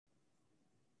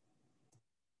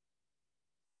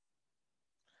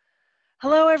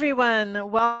Hello,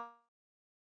 everyone.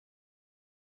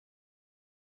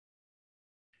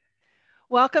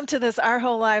 Welcome to this Our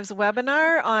Whole Lives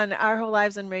webinar on Our Whole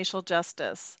Lives and Racial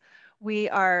Justice. We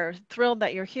are thrilled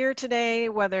that you're here today,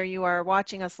 whether you are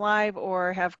watching us live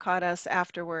or have caught us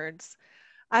afterwards.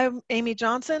 I'm Amy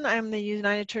Johnson. I'm the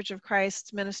United Church of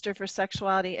Christ Minister for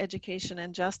Sexuality, Education,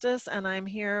 and Justice, and I'm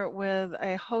here with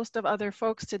a host of other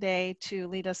folks today to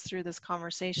lead us through this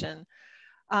conversation.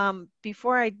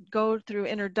 Before I go through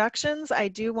introductions, I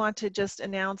do want to just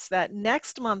announce that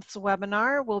next month's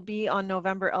webinar will be on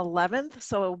November 11th,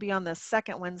 so it will be on the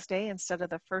second Wednesday instead of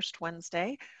the first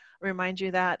Wednesday. I'll remind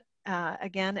you that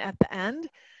again at the end.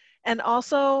 And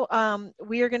also,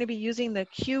 we are going to be using the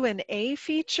Q&A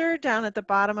feature down at the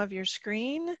bottom of your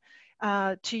screen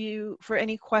for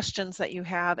any questions that you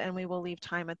have, and we will leave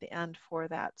time at the end for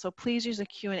that. So please use a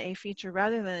Q&A feature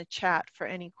rather than a chat for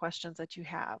any questions that you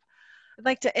have. I'd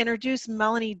like to introduce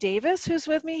Melanie Davis, who's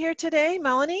with me here today.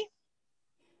 Melanie?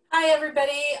 Hi,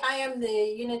 everybody. I am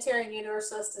the Unitarian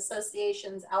Universalist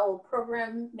Association's OWL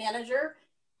Program Manager,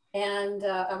 and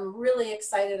I'm really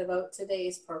excited about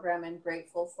today's program and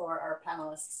grateful for our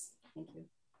panelists. Thank you.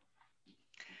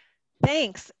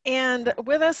 Thanks. And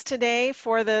with us today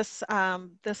for this,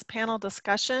 this panel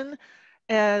discussion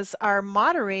is our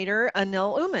moderator,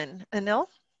 Anil Oommen. Anil?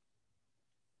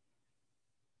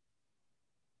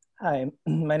 Hi,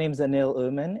 my name is Anil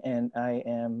Oommen, and I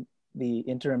am the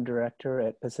interim director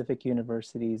at Pacific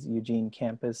University's Eugene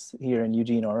campus here in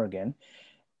Eugene, Oregon.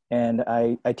 And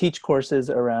I teach courses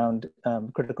around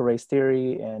critical race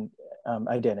theory and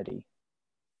identity.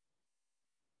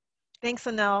 Thanks,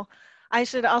 Anil. I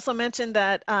should also mention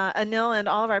that Anil and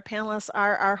all of our panelists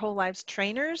are Our Whole Lives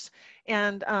trainers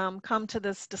and come to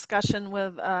this discussion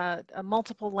with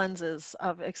multiple lenses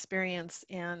of experience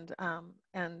and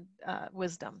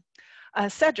wisdom.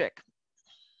 Cedric.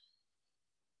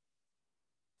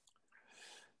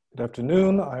 Good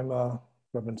afternoon. I'm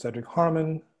Reverend Cedric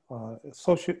Harmon,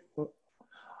 Reverend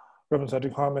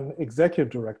Cedric Harmon, Executive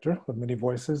Director of Many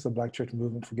Voices, the Black Church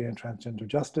Movement for Gay and Transgender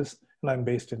Justice, and I'm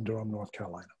based in Durham, North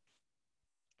Carolina.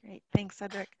 Great, thanks,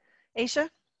 Cedric. Aisha?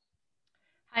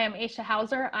 Hi, I'm Aisha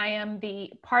Hauser. I am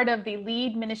the part of the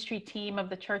lead ministry team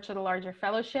of the Church of the Larger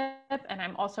Fellowship, and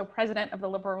I'm also president of the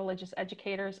Liberal Religious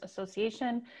Educators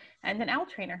Association and an OWL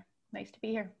trainer. Nice to be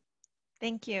here.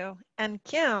 Thank you. And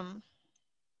Kim,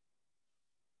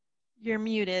 you're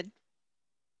muted.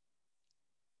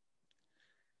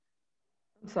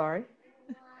 I'm sorry.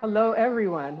 Hello,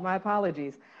 everyone. My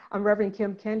apologies. I'm Reverend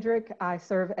Kim Kendrick. I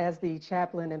serve as the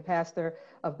chaplain and pastor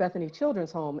of Bethany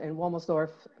Children's Home in Wilmersdorf,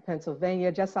 Pennsylvania,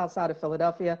 just outside of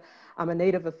Philadelphia. I'm a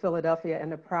native of Philadelphia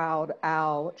and a proud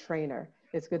OWL trainer.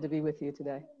 It's good to be with you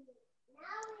today.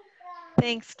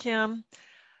 Thanks, Kim.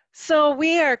 So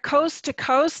we are coast to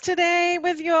coast today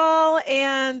with you all,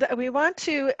 and we want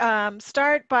to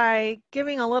start by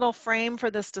giving a little frame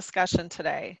for this discussion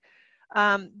today.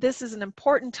 This is an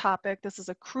important topic. This is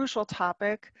a crucial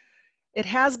topic. It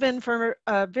has been for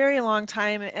a very long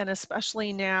time, and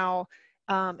especially now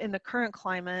in the current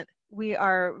climate, we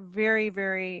are very,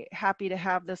 very happy to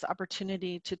have this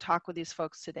opportunity to talk with these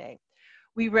folks today.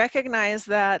 We recognize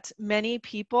that many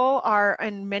people are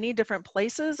in many different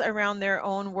places around their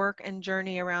own work and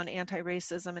journey around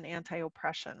anti-racism and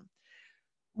anti-oppression.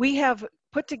 We have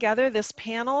put together this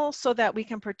panel so that we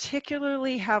can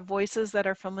particularly have voices that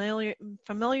are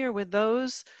familiar with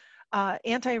those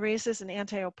anti-racist and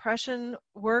anti-oppression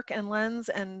work and lens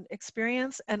and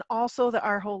experience, and also the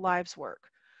Our Whole Lives work.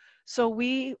 So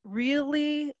we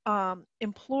really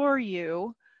implore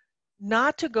you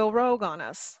not to go rogue on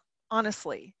us,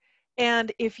 honestly.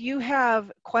 And if you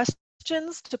have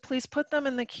questions, to please put them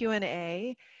in the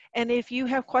Q&A. And if you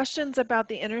have questions about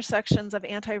the intersections of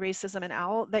anti-racism and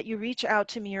OWL, that you reach out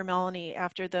to me or Melanie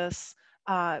after this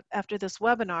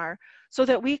webinar, so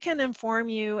that we can inform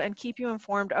you and keep you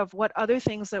informed of what other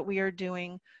things that we are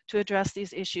doing to address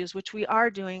these issues, which we are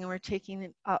doing, and we're taking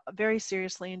it very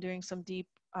seriously and doing some deep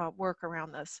work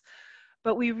around this.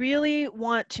 But we really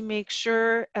want to make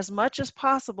sure as much as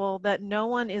possible that no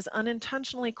one is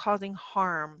unintentionally causing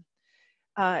harm.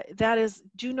 That is,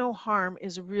 do no harm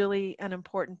is really an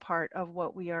important part of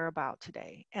what we are about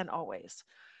today and always.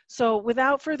 So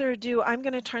without further ado, I'm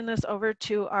going to turn this over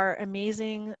to our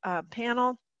amazing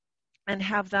panel and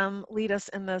have them lead us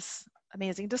in this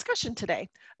amazing discussion today.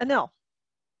 Anil.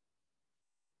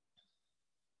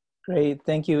 Great,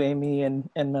 thank you, Amy and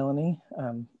Melanie.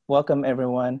 Welcome,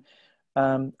 everyone.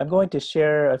 I'm going to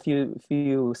share a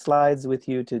few slides with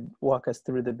you to walk us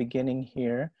through the beginning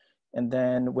here. And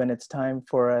then when it's time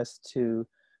for us to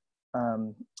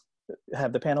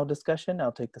have the panel discussion,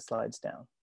 I'll take the slides down.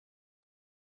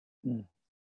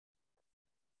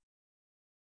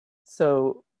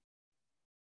 So,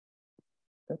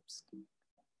 oops,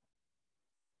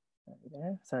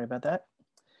 there, sorry about that.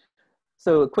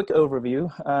 So a quick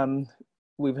overview.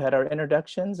 We've had our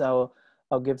introductions. I'll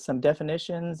give some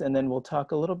definitions, and then we'll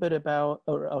talk a little bit about,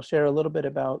 or I'll share a little bit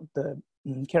about the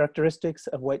characteristics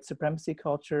of white supremacy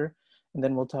culture, and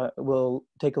then we'll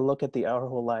take a look at the Our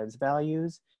Whole Lives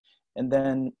values, and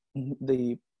then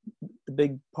the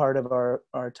big part of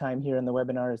our time here in the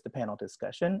webinar is the panel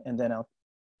discussion, and then I'll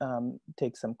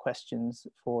take some questions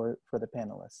for the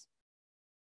panelists.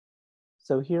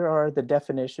 So here are the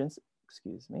definitions,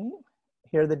 excuse me.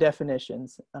 Here are the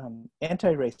definitions.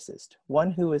 Anti-racist,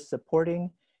 one who is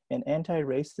supporting an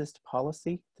anti-racist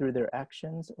policy through their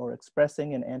actions or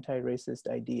expressing an anti-racist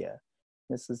idea.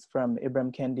 This is from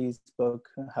Ibram Kendi's book,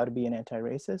 How to Be an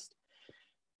Anti-Racist.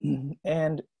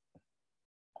 And,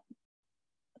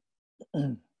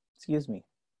 excuse me,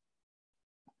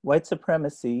 white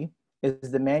supremacy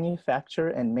is the manufacture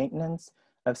and maintenance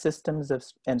of systems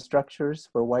and structures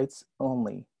for whites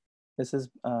only. This is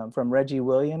from Reggie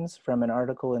Williams from an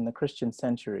article in the Christian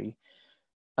Century.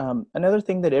 Another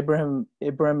thing that Ibram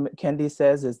Kendi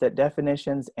says is that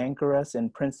definitions anchor us in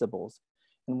principles.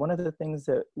 And one of the things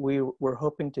that we were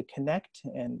hoping to connect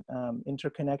and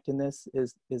interconnect in this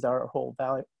is our whole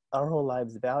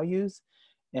lives values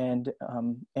and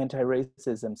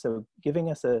anti-racism. So giving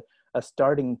us a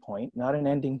starting point, not an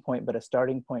ending point, but a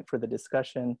starting point for the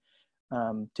discussion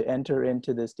to enter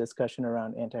into this discussion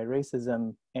around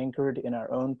anti-racism anchored in our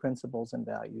own principles and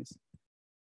values.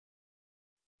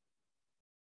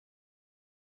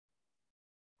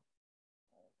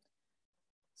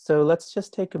 So let's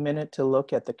just take a minute to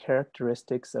look at the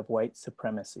characteristics of white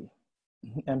supremacy.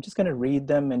 I'm just going to read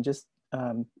them and just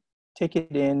take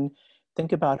it in,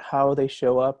 think about how they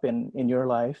show up in your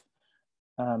life,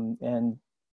 and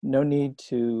no need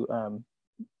to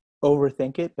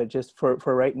overthink it, but just for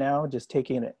right now, just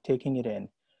taking it in.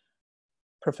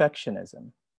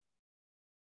 Perfectionism,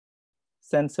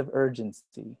 sense of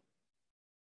urgency,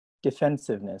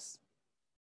 defensiveness,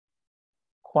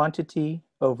 quantity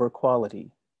over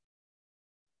quality,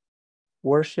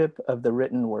 worship of the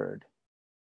written word,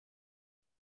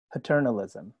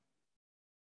 paternalism,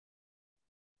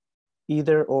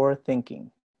 either or thinking,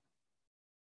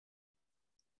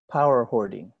 power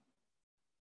hoarding,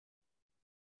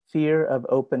 fear of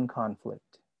open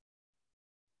conflict,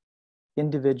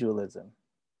 individualism,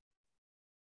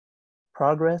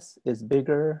 progress is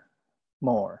bigger,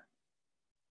 more,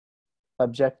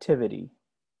 objectivity,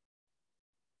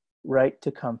 right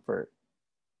to comfort,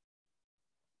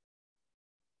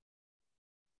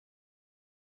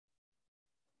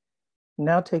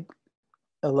 now take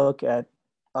a look at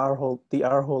the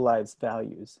Our Whole Lives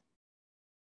values.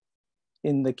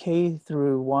 In the K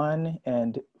through 1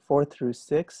 and 4 through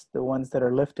 6, the ones that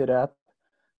are lifted up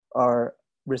are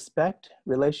respect,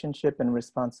 relationship, and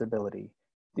responsibility.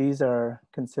 These are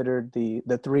considered the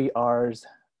 3 R's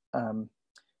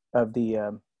of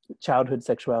the childhood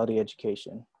sexuality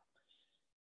education.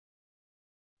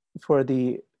 For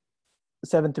the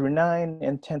 7 through 9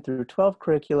 and 10 through 12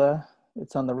 curricula,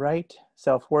 it's on the right: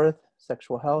 self-worth,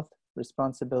 sexual health,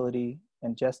 responsibility,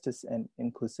 and justice and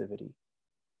inclusivity.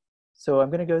 So I'm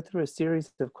going to go through a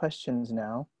series of questions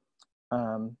now.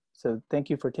 So thank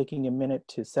you for taking a minute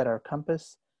to set our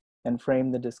compass and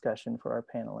frame the discussion for our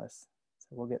panelists. So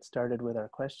we'll get started with our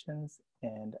questions,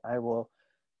 and I will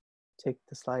take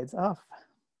the slides off.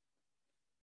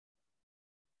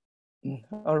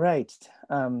 All right,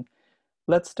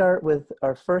 let's start with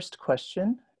our first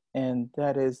question, and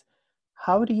that is,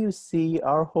 how do you see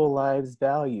Our Whole Lives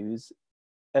values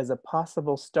as a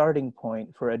possible starting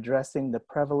point for addressing the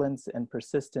prevalence and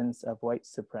persistence of white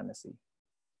supremacy?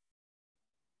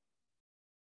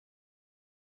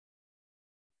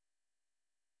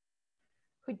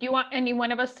 Do you want any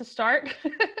one of us to start?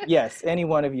 Yes, any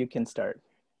one of you can start.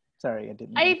 Sorry, I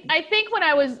didn't. I think when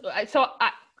I was,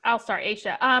 I'll start,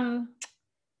 Aisha. I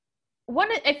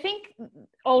think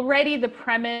already the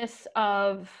premise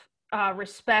of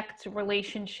respect,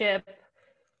 relationship,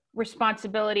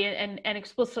 responsibility, and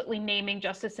explicitly naming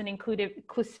justice and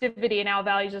inclusivity in our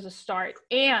values as a start.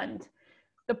 And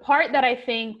the part that I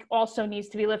think also needs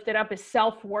to be lifted up is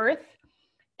self-worth,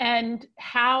 and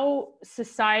how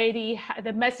society,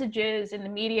 the messages in the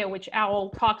media, which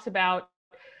Owl talks about,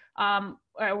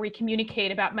 we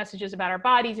communicate about messages about our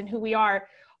bodies and who we are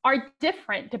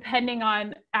different depending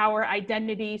on our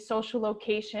identity, social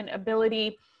location,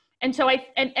 ability. And so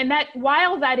that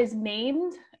while that is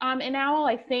named in Owl,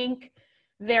 I think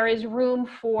there is room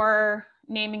for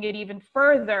naming it even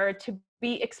further to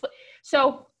be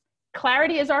so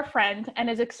clarity is our friend, and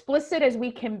as explicit as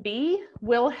we can be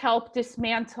will help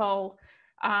dismantle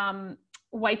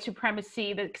white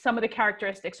supremacy, some of the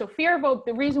characteristics. So fear of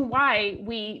the reason why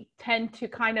we tend to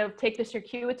kind of take the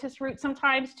circuitous route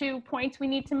sometimes to points we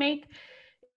need to make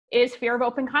is fear of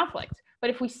open conflict. But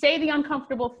if we say the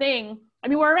uncomfortable thing, I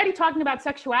mean, we're already talking about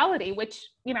sexuality, which,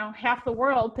 you know, half the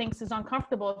world thinks is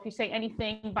uncomfortable if you say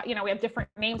anything, but, you know, we have different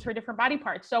names for different body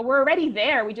parts. So we're already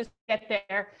there. We just get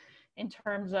there in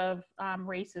terms of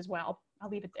race as well. I'll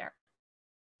leave it there.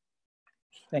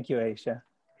 Thank you, Aisha.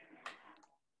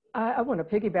 I want to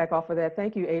piggyback off of that.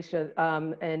 Thank you, Aisha.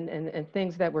 And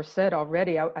things that were said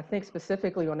already, I think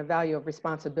specifically on the value of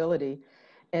responsibility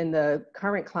in the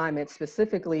current climate,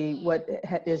 specifically what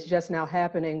is just now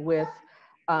happening with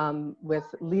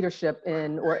leadership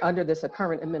in or under this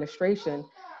current administration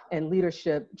and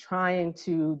leadership trying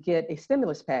to get a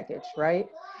stimulus package, right?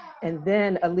 And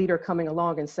then a leader coming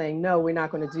along and saying, no, we're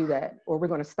not going to do that, or we're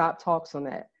going to stop talks on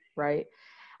that, right?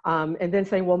 And then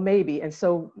saying, well, maybe. And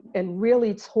so, and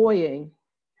really toying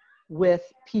with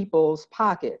people's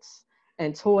pockets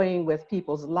and toying with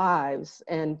people's lives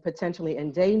and potentially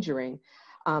endangering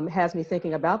has me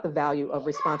thinking about the value of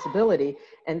responsibility,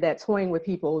 and that toying with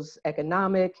people's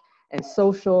economic and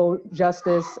social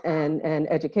justice and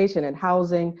education and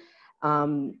housing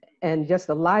and just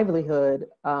the livelihood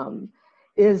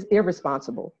is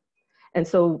irresponsible. And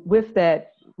so with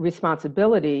that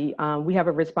responsibility, we have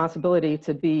a responsibility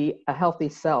to be a healthy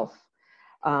self,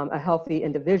 a healthy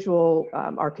individual,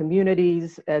 our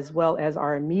communities, as well as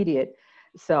our immediate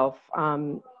self.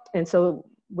 And so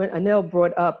when Anil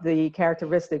brought up the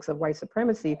characteristics of white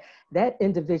supremacy, that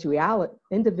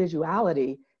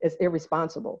individuality is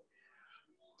irresponsible.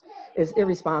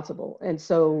 And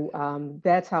so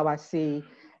that's how I see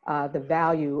the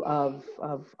value of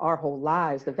our whole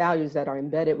lives, the values that are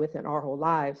embedded within our whole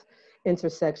lives,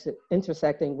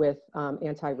 intersecting with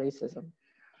anti-racism.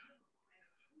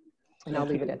 And I'll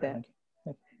leave it at that.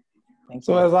 Thank you.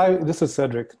 So this is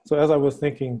Cedric. So as I was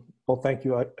thinking, well, thank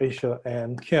you, Aisha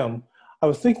and Kim, I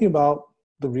was thinking about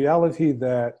the reality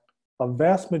that a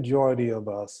vast majority of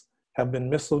us have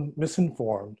been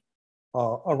misinformed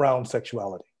around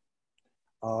sexuality.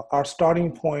 Our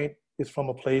starting point is from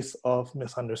a place of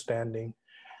misunderstanding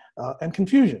and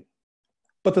confusion.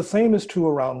 But the same is true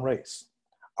around race.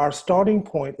 Our starting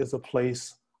point is a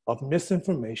place of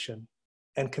misinformation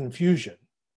and confusion,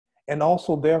 and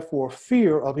also therefore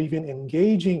fear of even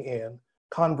engaging in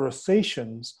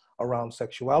conversations around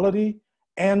sexuality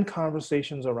and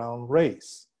conversations around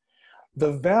race.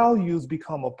 The values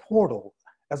become a portal.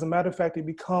 As a matter of fact, it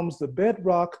becomes the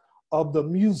bedrock of the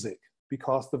music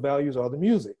because the values are the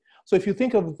music. So if you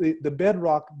think of the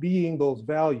bedrock being those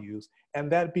values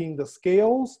and that being the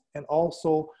scales and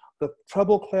also the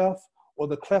treble clef or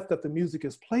the clef that the music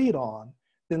is played on,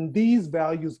 then these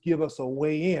values give us a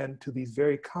way in to these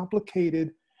very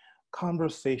complicated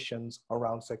conversations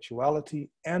around sexuality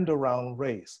and around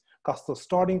race, because the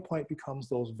starting point becomes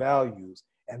those values,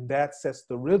 and that sets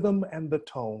the rhythm and the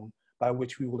tone by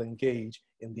which we will engage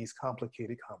in these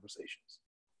complicated conversations.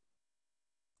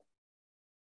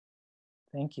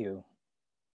 Thank you.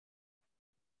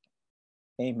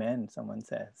 Amen, someone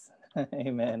says.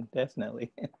 Amen,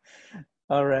 definitely.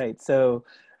 All right, so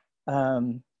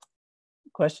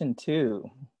question 2.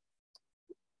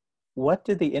 What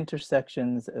do the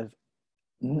intersections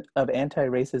of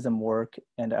anti-racism work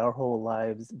and our whole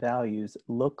lives values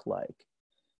look like?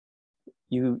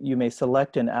 You may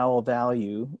select an OWL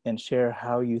value and share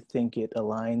how you think it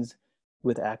aligns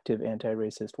with active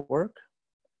anti-racist work,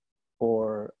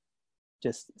 or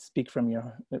just speak from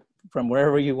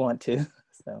wherever you want to.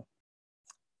 So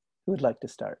who would like to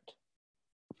start?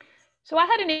 So I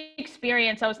had an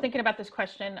experience, I was thinking about this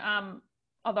question,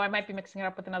 although I might be mixing it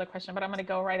up with another question, but I'm gonna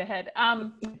go right ahead.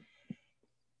 I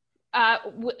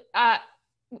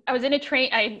was in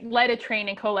I led a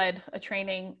training, co-led a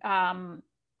training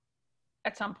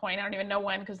at some point, I don't even know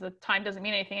when because the time doesn't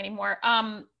mean anything anymore,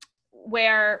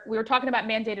 where we were talking about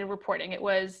mandated reporting. It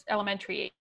was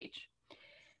elementary age.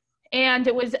 And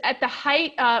it was at the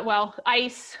height, well,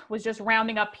 ICE was just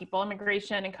rounding up people,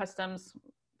 immigration and customs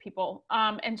people.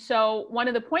 And so one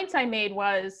of the points I made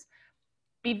was,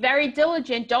 be very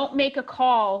diligent, don't make a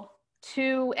call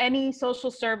to any social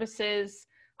services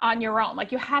on your own.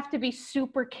 Like, you have to be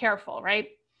super careful, right?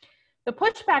 The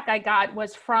pushback I got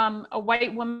was from a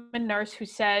white woman nurse who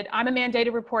said, I'm a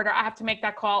mandated reporter, I have to make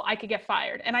that call, I could get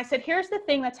fired. And I said, here's the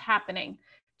thing that's happening.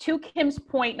 To Kim's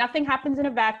point, nothing happens in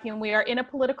a vacuum. We are in a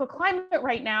political climate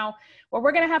right now where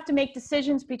we're gonna have to make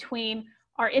decisions between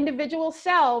our individual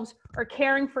selves or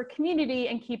caring for community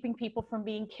and keeping people from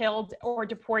being killed or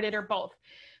deported or both.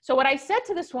 So what I said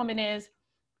to this woman is,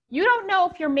 you don't know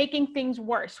if you're making things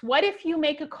worse. What if you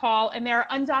make a call and there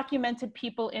are undocumented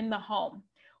people in the home?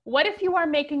 What if you are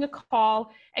making a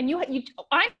call and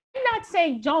I'm not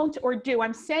saying don't or do,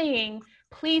 I'm saying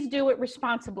please do it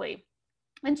responsibly.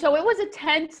 And so it was a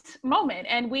tense moment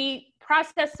and we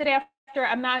processed it after.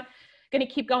 I'm not going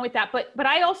to keep going with that, but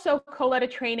I also co-led a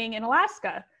training in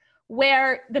Alaska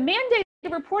where the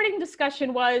mandated reporting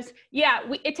discussion was,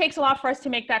 it takes a lot for us to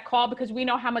make that call because we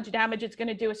know how much damage it's going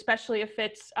to do, especially if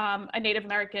it's a Native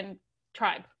American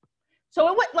tribe. So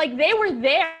it was like they were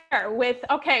there with,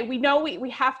 okay, we know we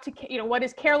have to, what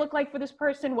does care look like for this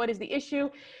person? What is the issue?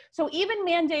 So even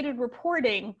mandated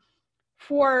reporting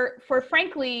for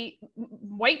frankly,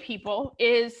 white people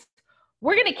is,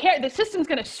 we're going to care, the system's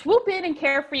going to swoop in and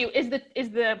care for you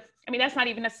I mean, that's not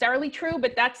even necessarily true,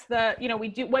 but that's the,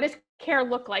 what does care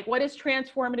look like? What does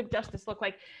transformative justice look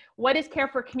like? What is care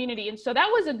for community? And so that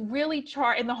was a really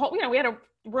in the whole, we had a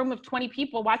room of 20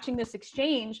 people watching this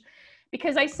exchange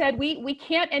because I said, we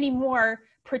can't anymore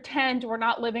pretend we're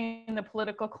not living in the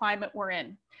political climate we're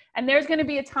in. And there's going to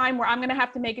be a time where I'm going to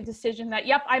have to make a decision that,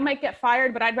 yep, I might get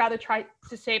fired, but I'd rather try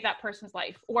to save that person's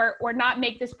life or not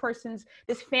make this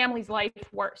family's life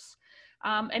worse.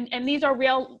 And these are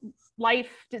real life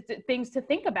things to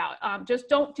think about. Just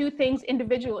don't do things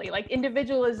individually. Like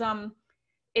individualism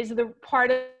is the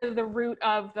part of the root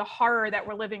of the horror that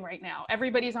we're living right now.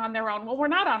 Everybody's on their own. Well, we're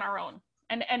not on our own.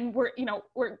 And we're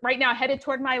right now headed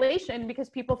toward annihilation because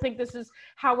people think this is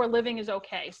how we're living is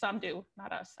okay. Some do,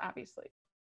 not us, obviously.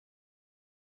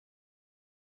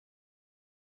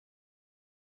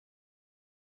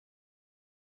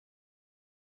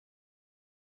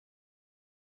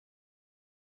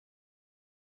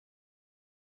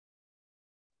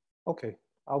 Okay,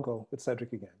 I'll go with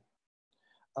Cedric again.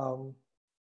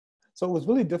 So it was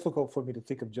really difficult for me to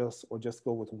think of just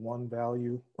go with one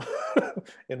value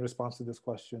in response to this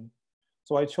question.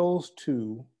 So I chose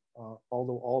two,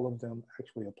 although all of them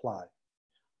actually apply.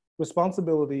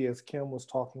 Responsibility, as Kim was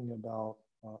talking about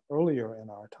earlier in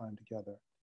our time together,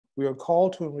 we are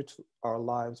called to enrich our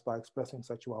lives by expressing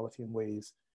sexuality in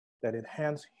ways that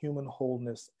enhance human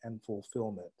wholeness and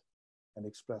fulfillment and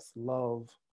express love,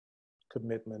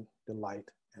 commitment, delight,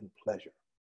 and pleasure.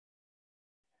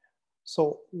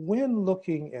 So when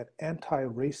looking at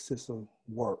anti-racism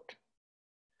work,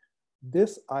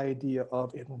 this idea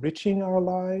of enriching our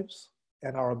lives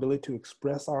and our ability to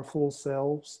express our full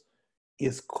selves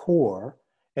is core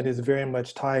and is very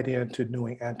much tied into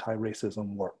doing anti-racism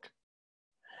work.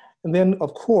 And then,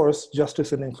 of course,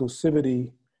 justice and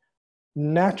inclusivity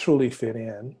naturally fit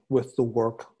in with the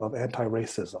work of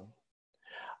anti-racism.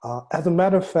 As a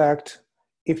matter of fact,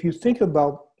 if you think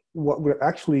about what we're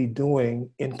actually doing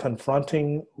in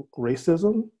confronting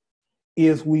racism,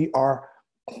 is we are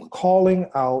calling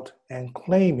out and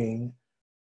claiming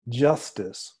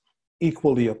justice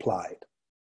equally applied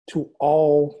to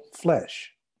all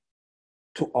flesh,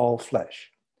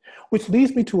 which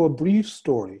leads me to a brief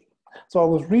story. So I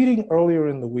was reading earlier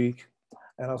in the week,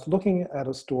 and I was looking at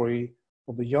a story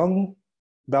of a young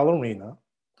ballerina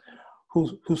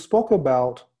who spoke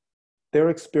about their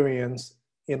experience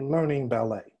in learning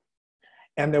ballet.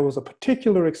 And there was a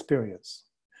particular experience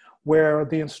where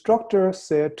the instructor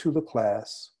said to the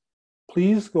class,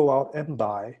 please go out and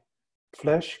buy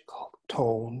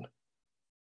flesh-toned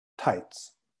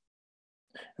tights.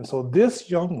 And so this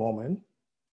young woman,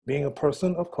 being a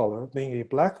person of color, being a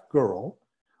Black girl,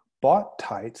 bought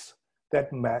tights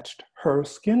that matched her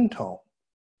skin tone,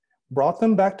 brought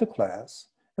them back to class,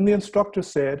 and the instructor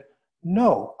said,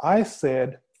 no, I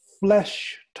said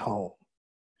flesh tone,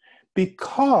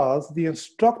 because the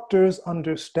instructor's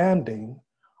understanding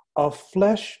of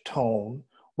flesh tone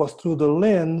was through the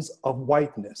lens of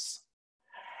whiteness.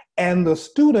 And the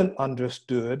student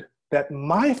understood that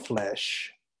my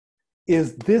flesh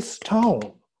is this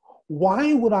tone.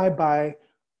 Why would I buy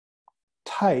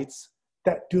tights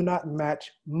that do not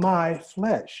match my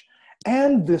flesh?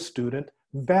 And this student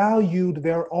valued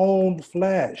their own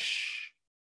flesh.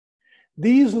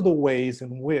 These are the ways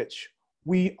in which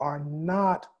we are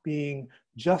not being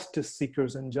justice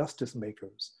seekers and justice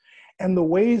makers, and the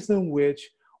ways in which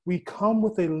we come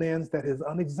with a lens that is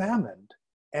unexamined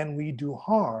and we do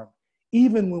harm,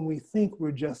 even when we think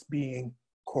we're just being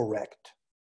correct.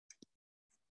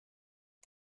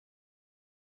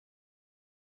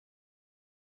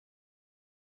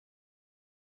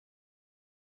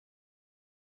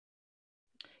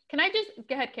 Can I just,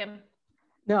 go ahead, Kim.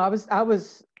 No, I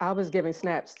was giving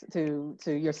snaps to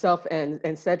yourself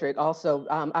and Cedric also.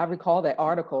 I recall that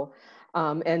article.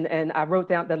 And I wrote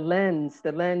down the lens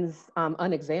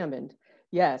unexamined.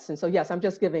 Yes, and so yes, I'm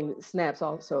just giving snaps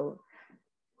also.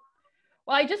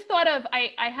 Well, I just thought of,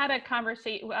 I had a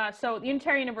conversation, so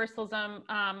Unitarian Universalism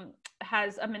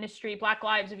has a ministry, Black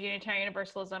Lives of Unitarian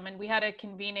Universalism, and we had a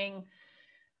convening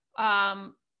a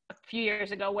few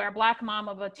years ago where a Black mom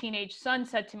of a teenage son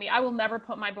said to me, I will never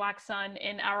put my Black son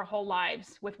in our whole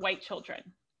lives with white children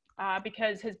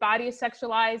because his body is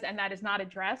sexualized and that is not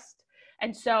addressed.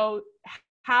 And so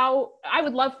how, I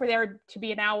would love for there to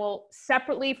be an OWL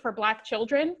separately for Black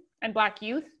children and Black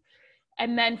youth,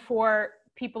 and then for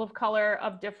people of color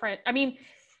of different, I mean,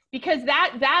 because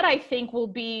that I think will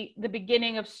be the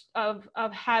beginning of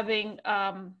having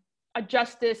a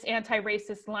justice,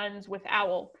 anti-racist lens with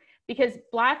OWL, because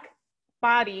Black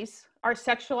bodies are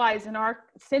sexualized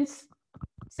since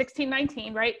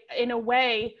 1619, right, in a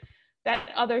way that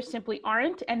others simply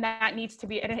aren't, and that needs to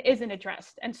be, and it isn't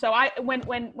addressed. And so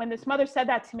when this mother said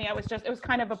that to me, it was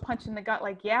kind of a punch in the gut,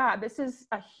 like, yeah, this is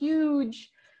a huge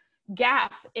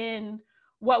gap in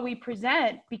what we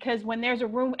present, because when there's a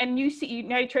room, and you see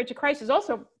United Church of Christ is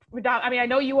also, I mean, I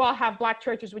know you all have Black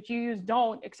churches, which you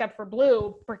don't, except for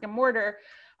Blue, brick and mortar,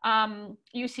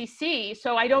 UCC.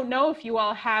 So I don't know if you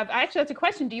all have, actually that's a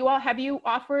question, have you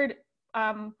offered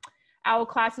OWL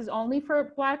classes only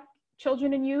for Black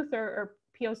children and youth, or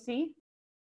POC?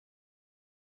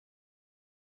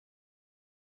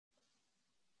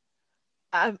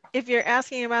 If you're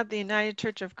asking about the United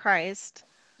Church of Christ,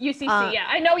 UCC, yeah,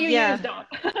 I know you don't.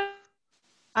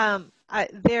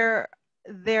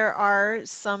 There are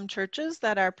some churches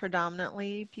that are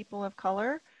predominantly people of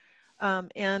color,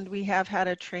 and we have had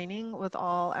a training with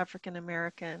all African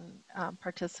American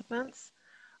participants.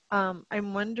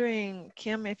 I'm wondering,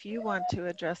 Kim, if you want to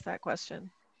address that question.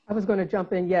 I was going to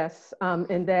jump in, yes,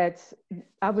 and that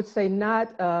I would say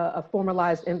not a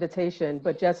formalized invitation,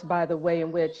 but just by the way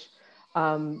in which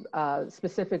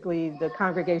specifically the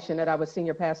congregation that I was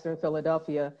senior pastor in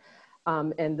Philadelphia,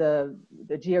 and the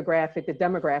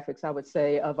demographics, I would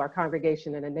say, of our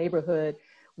congregation in a neighborhood,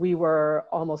 we were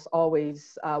almost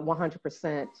always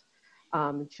 100%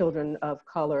 children of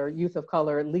color, youth of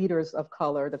color, leaders of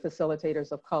color, the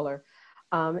facilitators of color.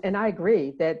 And I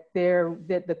agree that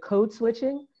the code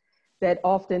switching that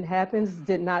often happens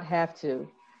did not have to,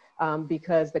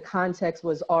 because the context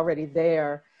was already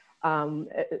there. And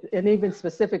even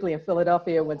specifically in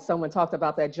Philadelphia, when someone talked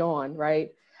about that John,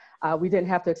 right? We didn't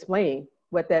have to explain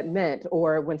what that meant,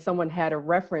 or when someone had a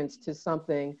reference to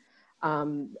something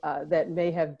that may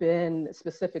have been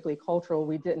specifically cultural,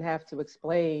 we didn't have to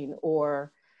explain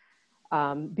or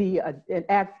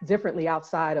act differently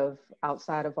outside of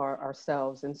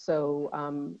ourselves. And so,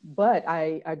 but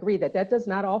I agree that does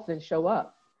not often show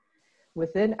up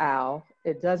within OWL.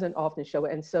 It doesn't often show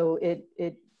it, and so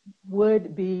it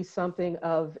would be something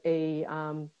of a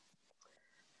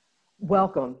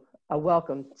welcome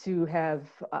to have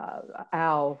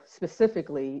OWL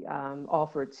specifically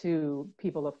offered to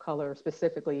people of color,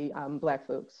 specifically Black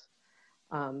folks.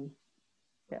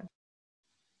 Yeah.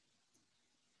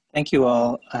 Thank you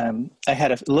all. I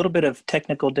had a little bit of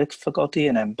technical difficulty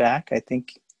and I'm back. I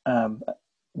think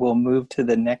we'll move to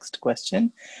the next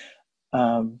question.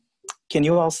 Can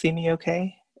you all see me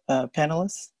okay,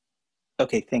 panelists?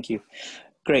 Okay, thank you.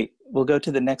 Great, we'll go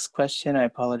to the next question. I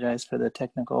apologize for the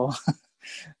technical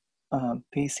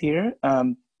piece here.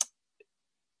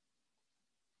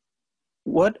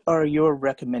 What are your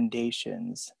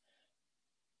recommendations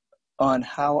on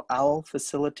how OWL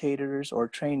facilitators or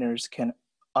trainers can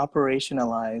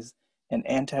operationalize an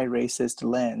anti-racist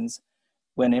lens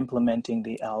when implementing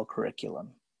the OWL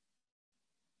curriculum?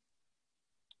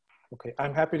 Okay,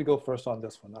 I'm happy to go first on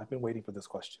this one. I've been waiting for this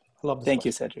question. I love this Thank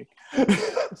question. you,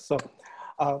 Cedric. So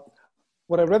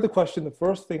when I read the question, the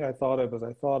first thing I thought of is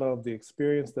I thought of the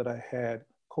experience that I had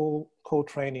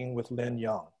co-training with Lynn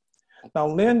Young. Now,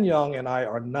 Lynn Young and I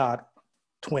are not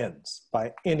twins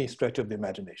by any stretch of the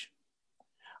imagination.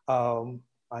 I'm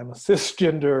a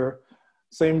cisgender,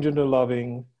 same gender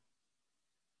loving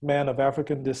man of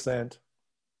African descent,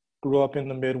 grew up in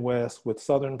the Midwest with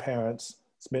Southern parents,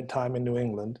 spent time in New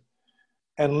England.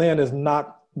 And Lynn is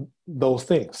not those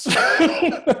things.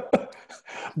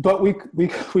 But we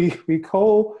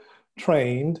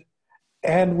co-trained,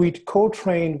 and we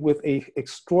co-trained with an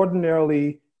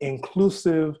extraordinarily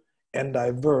inclusive and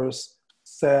diverse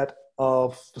set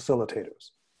of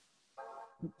facilitators,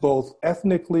 both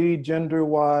ethnically,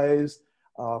 gender-wise,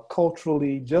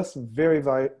 culturally, just very,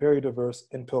 very, very diverse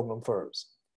in Pilgrim Furs.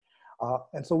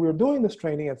 And so we were doing this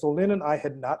training, and so Lynn and I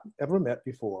had not ever met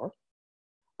before.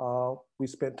 We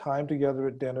spent time together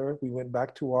at dinner. We went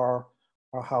back to our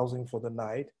housing for the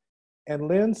night. And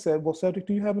Lynn said, well, Cedric,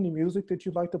 do you have any music that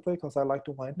you'd like to play? Because I like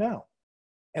to wind down.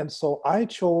 And so I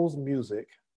chose music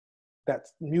that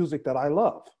I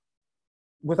love,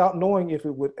 without knowing if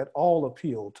it would at all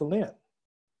appeal to Lynn.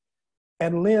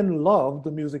 And Lynn loved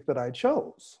the music that I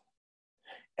chose.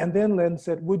 And then Lynn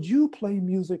said, would you play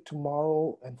music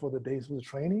tomorrow and for the days of the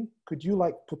training? Could you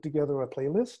like put together a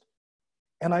playlist?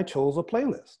 And I chose a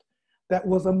playlist that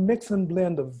was a mix and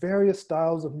blend of various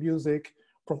styles of music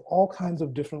from all kinds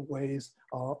of different ways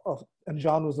and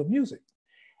genres of music.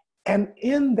 And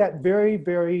in that very,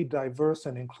 very diverse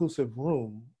and inclusive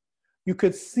room, you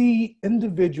could see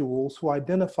individuals who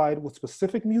identified with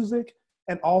specific music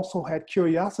and also had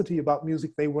curiosity about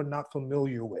music they were not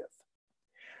familiar with.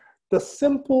 The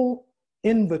simple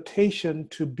invitation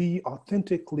to be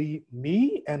authentically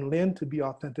me and Lynn to be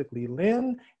authentically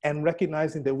Lynn, and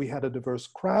recognizing that we had a diverse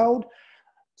crowd,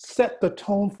 set the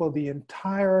tone for the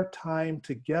entire time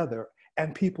together.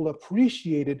 And people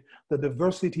appreciated the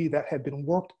diversity that had been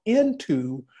worked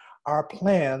into our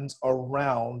plans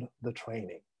around the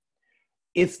training.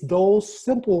 It's those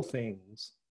simple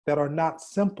things that are not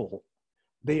simple.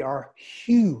 They are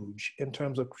huge in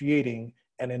terms of creating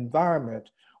an environment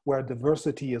where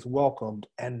diversity is welcomed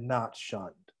and not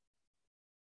shunned.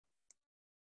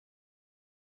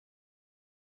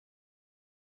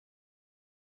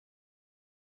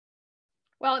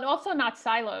 Well, and also not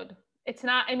siloed. It's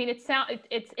not, I mean,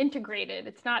 it's integrated.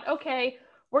 It's not, okay,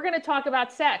 we're going to talk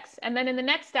about sex, and then in the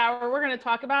next hour, we're going to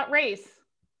talk about race.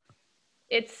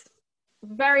 It's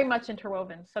very much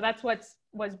interwoven. So that's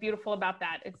what's beautiful about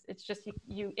that. It's just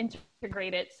you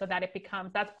integrate it so that it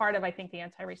becomes, that's part of, I think, the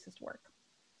anti-racist work.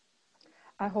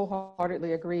 I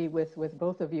wholeheartedly agree with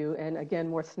both of you. And again,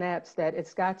 more snaps that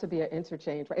it's got to be an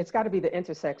interchange, right? It's got to be the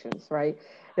intersections, right?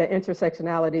 The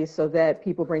intersectionality so that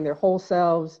people bring their whole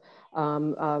selves,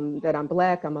 that I'm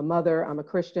Black, I'm a mother, I'm a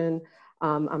Christian,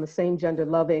 I'm a same gender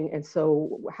loving. And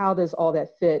so how does all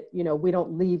that fit? You know, we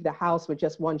don't leave the house with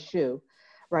just one shoe,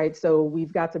 right? So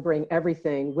we've got to bring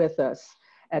everything with us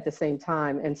at the same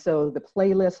time. And so the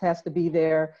playlist has to be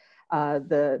there.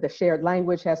 The shared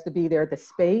language has to be there, the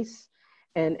space.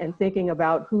 And thinking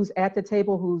about who's at the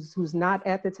table, who's not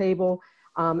at the table,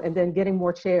 and then getting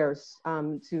more chairs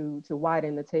to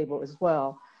widen the table as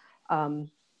well. And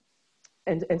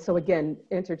so again,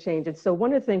 interchange. And so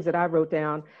one of the things that I wrote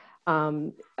down,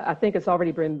 I think it's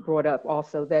already been brought up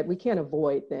also, that we can't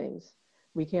avoid things.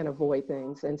 We can't avoid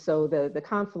things. And so the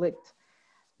conflict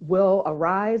will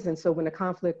arise. And so when the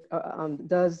conflict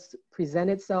does present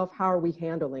itself, how are we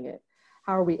handling it?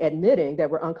 How are we admitting that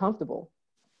we're uncomfortable?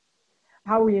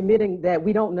 How are we admitting that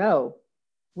we don't know?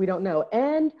 We don't know.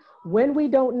 And when we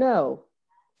don't know,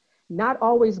 not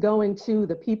always going to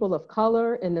the people of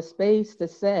color in the space to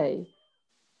say,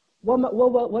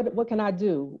 what can I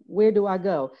do? Where do I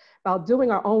go? About doing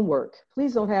our own work.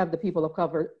 Please don't have the people of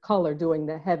color doing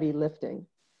the heavy lifting,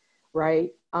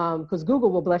 right? Because Google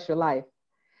will bless your life.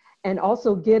 And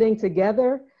also getting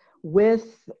together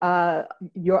with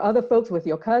your other folks, with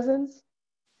your cousins,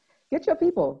 get your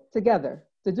people together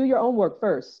to do your own work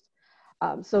first,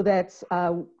 so that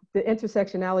the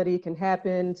intersectionality can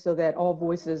happen, so that all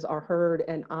voices are heard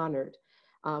and honored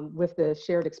with the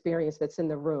shared experience that's in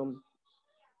the room.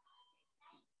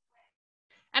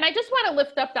 And I just want to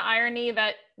lift up the irony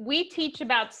that we teach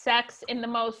about sex in the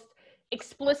most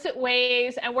explicit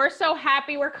ways, and we're so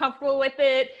happy, we're comfortable with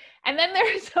it. And then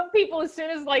there's some people, as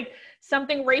soon as like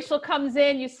something racial comes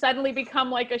in, you suddenly become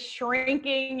like a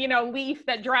shrinking, you know, leaf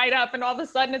that dried up, and all of a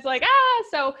sudden it's like,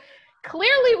 so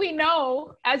clearly we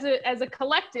know as a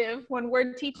collective, when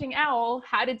we're teaching OWL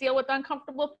how to deal with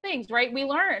uncomfortable things, right? We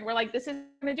learn, we're like, this is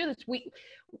gonna do this.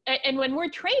 And when we're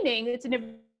training, it's an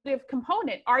innovative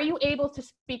component. Are you able to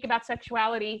speak about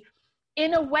sexuality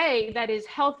in a way that is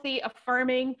healthy,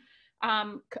 affirming,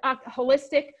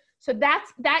 holistic? So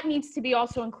that needs to be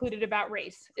also included about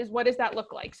race, is what does that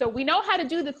look like? So we know how to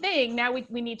do the thing, now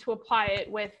we need to apply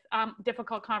it with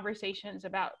difficult conversations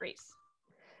about race.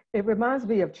 It reminds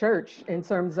me of church in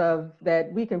terms of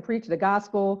that we can preach the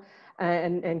gospel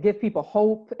and give people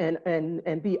hope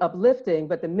and be uplifting,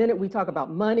 but the minute we talk about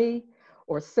money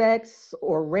or sex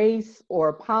or race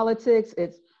or politics,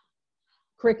 it's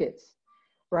crickets.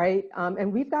 Right?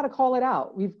 And we've got to call it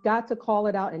out. We've got to call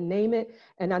it out and name it.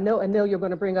 And I know, Anil, you're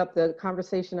going to bring up the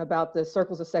conversation about the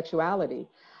circles of sexuality.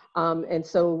 And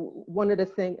so one of the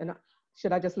things, and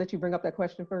should I just let you bring up that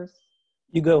question first?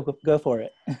 You go for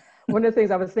it. One of the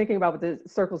things I was thinking about with the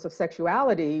circles of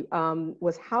sexuality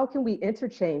was how can we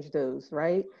interchange those,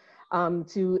 right?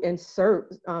 To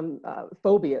insert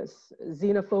phobias,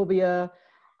 xenophobia,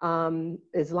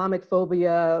 Islamic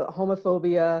phobia,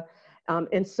 homophobia,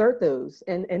 insert those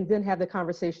and then have the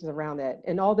conversations around that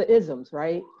and all the isms,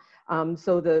 right?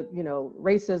 So the,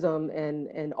 racism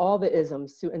and all the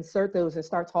isms, to insert those and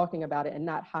start talking about it and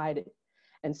not hide it.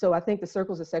 And so I think the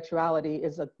circles of sexuality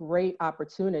is a great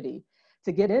opportunity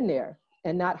to get in there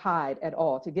and not hide at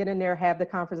all, to get in there, have the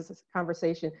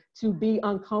conversation, to be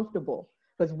uncomfortable.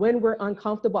 Because when we're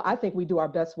uncomfortable, I think we do our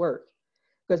best work,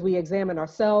 because we examine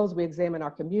ourselves, we examine our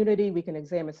community, we can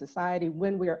examine society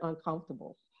when we are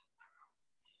uncomfortable.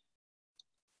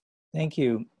 Thank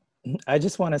you. I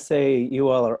just want to say you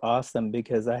all are awesome,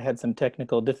 because I had some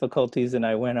technical difficulties and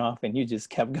I went off and you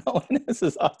just kept going. This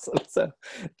is awesome. So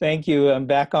thank you. I'm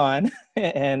back on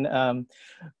and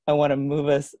I want to move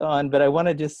us on, but I want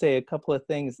to just say a couple of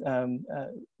things.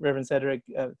 Reverend Cedric,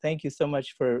 thank you so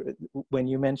much for when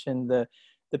you mentioned the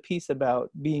piece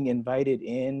about being invited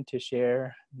in to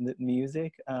share the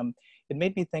music. It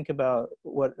made me think about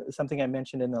something I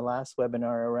mentioned in the last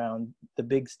webinar around the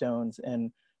big stones,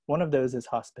 and one of those is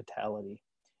hospitality.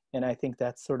 And I think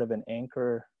that's sort of an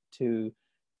anchor to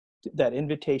that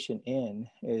invitation in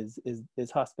is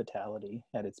hospitality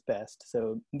at its best.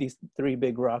 So these three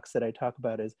big rocks that I talk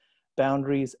about is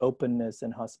boundaries, openness,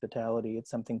 and hospitality.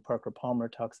 It's something Parker Palmer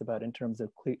talks about in terms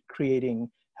of creating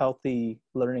healthy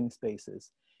learning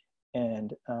spaces.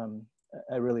 And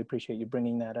I really appreciate you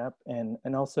bringing that up. And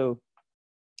also,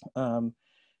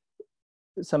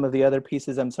 some of the other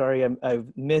pieces, I'm sorry, I've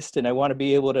missed, and I want to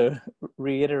be able to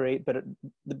reiterate,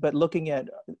 but looking at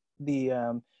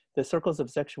the circles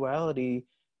of sexuality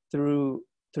through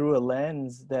a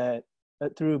lens that,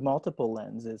 through multiple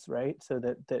lenses, right? So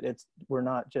that we're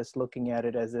not just looking at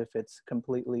it as if it's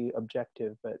completely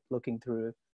objective, but looking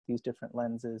through these different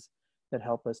lenses that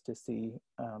help us to see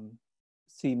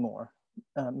more.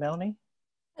 Melanie?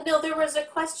 Anil, there was a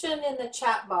question in the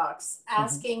chat box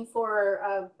asking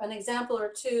for an example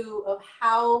or two of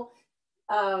how,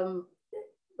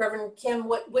 Reverend Kim,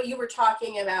 what you were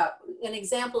talking about, an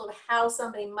example of how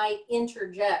somebody might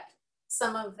interject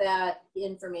some of that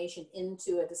information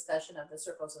into a discussion of the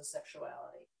circles of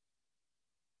sexuality.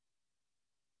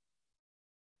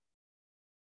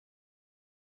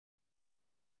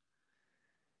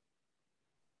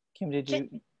 Kim, did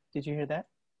you hear that?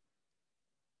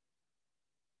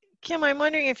 Kim, I'm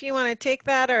wondering if you want to take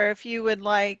that, or if you would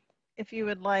like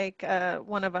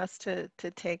one of us to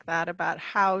take that about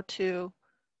how to.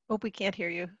 Oh, we can't hear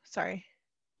you. Sorry.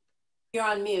 You're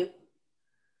on mute.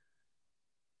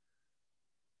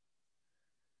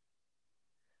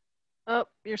 Oh,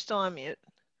 you're still on mute.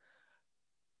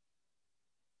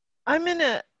 I'm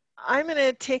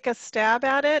gonna take a stab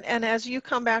at it, and as you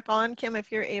come back on, Kim,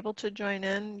 if you're able to join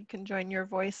in, you can join your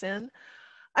voice in.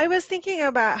 I was thinking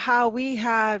about how we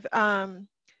have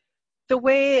the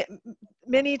way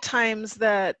many times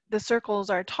that the circles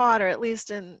are taught, or at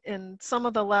least in some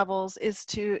of the levels, is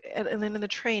to, and then in the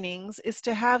trainings, is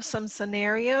to have some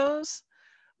scenarios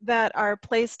that are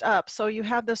placed up. So you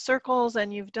have the circles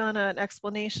and you've done an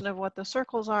explanation of what the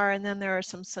circles are, and then there are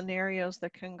some scenarios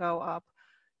that can go up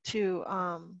to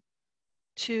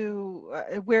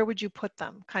where would you put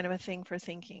them, kind of a thing for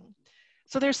thinking.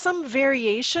 So there's some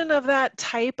variation of that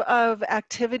type of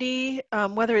activity,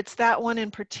 whether it's that one in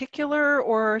particular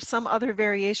or some other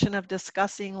variation of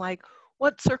discussing, like,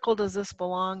 what circle does this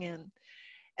belong in?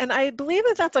 And I believe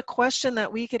that that's a question that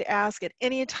we could ask at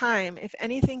any time if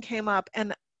anything came up.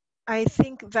 And I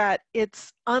think that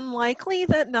it's unlikely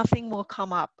that nothing will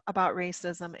come up about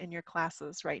racism in your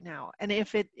classes right now. And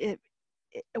if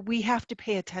we have to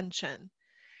pay attention.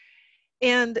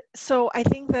 And so I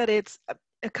think that it's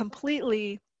a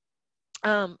completely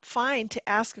fine to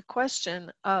ask a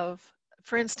question of,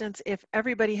 for instance, if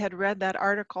everybody had read that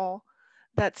article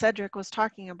that Cedric was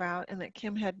talking about and that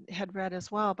Kim had read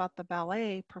as well about the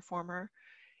ballet performer,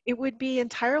 it would be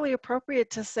entirely appropriate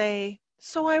to say,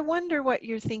 so I wonder what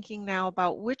you're thinking now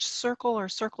about which circle or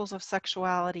circles of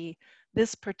sexuality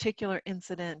this particular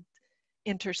incident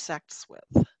intersects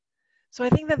with. So I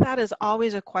think that that is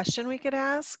always a question we could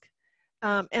ask.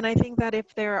 And I think that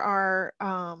if there are,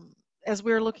 as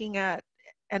we're looking at,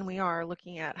 and we are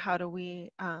looking at how do we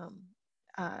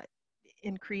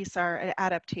increase our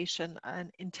adaptation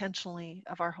and intentionally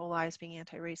of our whole lives being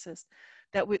anti-racist,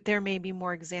 that there may be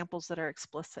more examples that are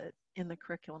explicit in the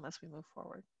curriculum as we move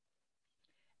forward.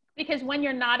 Because when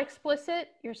you're not explicit,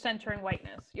 you're centering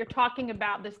whiteness. You're talking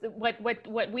about this,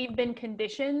 what we've been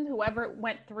conditioned, whoever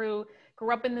grew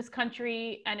up in this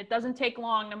country, and it doesn't take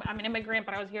long. I'm an immigrant,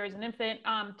 but I was here as an infant,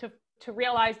 to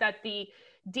realize that the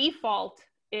default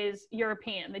is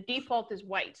European. The default is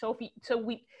white.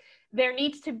 there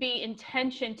needs to be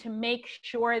intention to make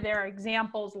sure there are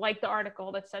examples like the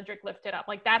article that Cedric lifted up.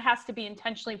 Like that has to be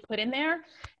intentionally put in there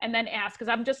and then ask,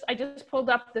 because I just pulled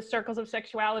up the circles of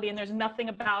sexuality and there's nothing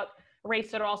about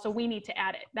race at all. So we need to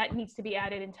add it. That needs to be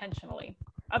added intentionally.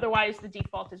 Otherwise the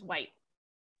default is white.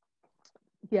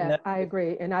 Yeah, I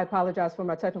agree. And I apologize for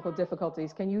my technical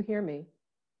difficulties. Can you hear me?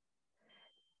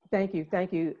 Thank you,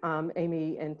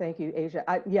 Amy, and thank you, Asia.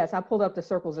 Yes, I pulled up the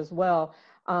circles as well.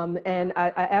 And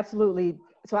I absolutely,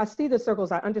 so I see the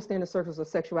circles, I understand the circles of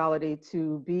sexuality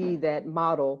to be that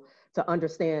model to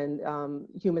understand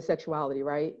human sexuality,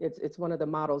 right? It's one of the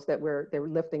models that they're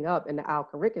lifting up in our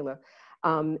curricula.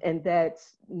 And that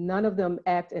none of them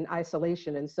act in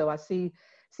isolation. And so I see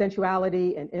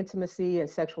sensuality and intimacy and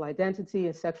sexual identity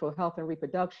and sexual health and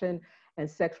reproduction and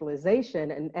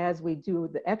sexualization. And as we do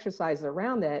the exercises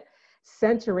around that,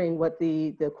 centering what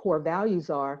the core values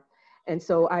are. And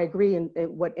so I agree in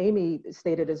what Amy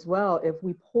stated as well. If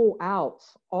we pull out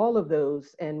all of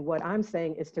those, and what I'm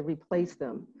saying is to replace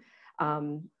them.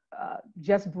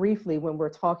 Just briefly, when we're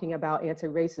talking about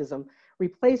anti-racism,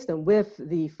 replace them with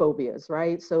the phobias,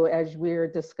 right? So as we're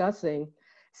discussing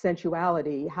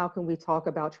sensuality, how can we talk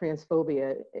about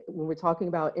transphobia? When we're talking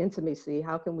about intimacy,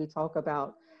 how can we talk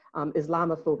about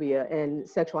Islamophobia and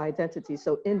sexual identity?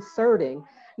 So inserting,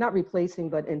 not replacing,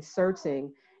 but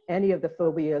inserting any of the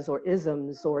phobias or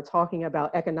isms, or talking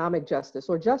about economic justice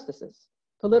or justices,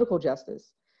 political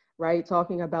justice, right?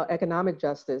 Talking about economic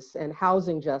justice and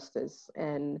housing justice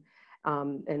and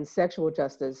sexual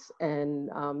justice and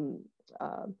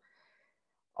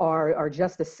our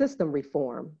justice system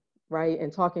reform, right?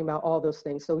 And talking about all those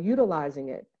things. So utilizing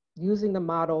it, using the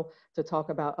model to talk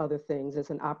about other things is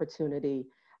an opportunity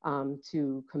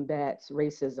to combat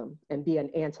racism and be an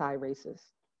anti-racist.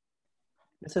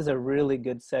 This is a really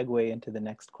good segue into the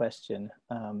next question.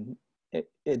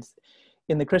 It's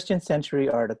in the Christian Century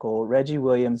article, Reggie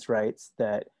Williams writes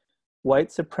that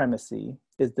white supremacy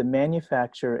is the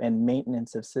manufacture and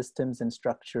maintenance of systems and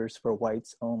structures for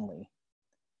whites only.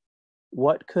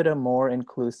 What could a more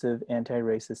inclusive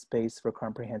anti-racist space for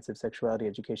comprehensive sexuality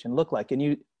education look like?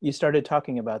 And you started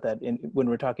talking about that when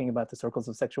we're talking about the circles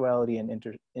of sexuality and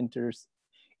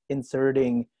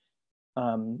inserting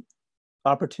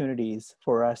opportunities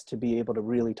for us to be able to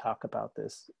really talk about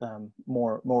this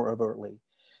more overtly.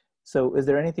 So is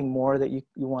there anything more that you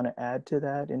want to add to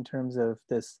that in terms of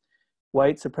this?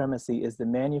 White supremacy is the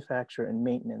manufacture and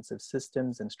maintenance of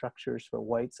systems and structures for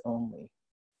whites only.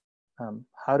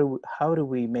 How do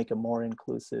we make a more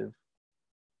inclusive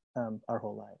our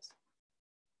whole lives?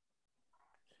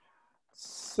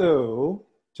 So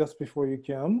just before you,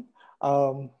 Kim,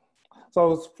 so I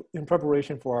was in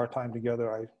preparation for our time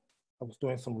together. I was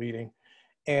doing some reading,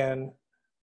 and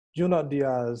Junot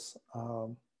Diaz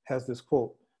has this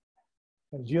quote.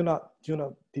 And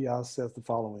Junot Diaz says the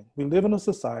following: "We live in a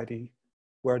society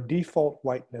where default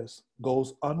whiteness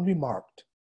goes unremarked.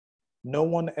 No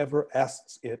one ever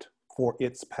asks it for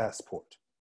its passport."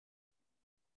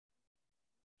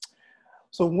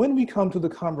 So when we come to the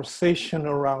conversation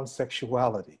around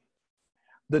sexuality,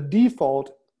 the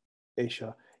default,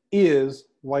 Aisha, is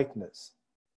whiteness.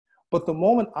 But the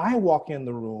moment I walk in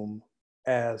the room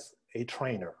as a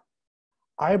trainer,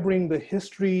 I bring the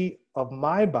history of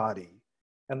my body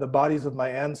and the bodies of my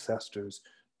ancestors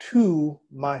to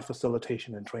my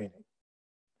facilitation and training.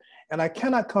 And I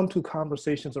cannot come to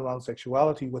conversations around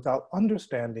sexuality without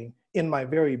understanding in my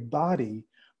very body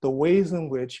the ways in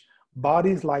which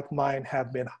bodies like mine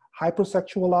have been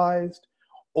hypersexualized,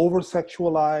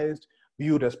 oversexualized,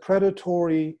 viewed as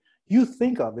predatory. You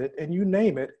think of it and you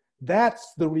name it,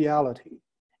 that's the reality.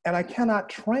 And I cannot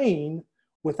train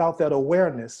without that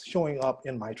awareness showing up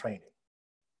in my training.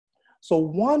 So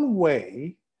one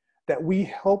way that we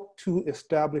help to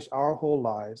establish our whole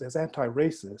lives as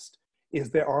anti-racist is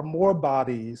there are more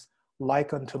bodies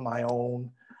like unto my own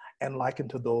and like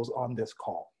unto those on this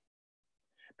call.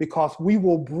 Because we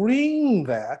will bring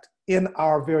that in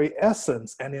our very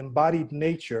essence and embodied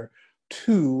nature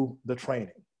to the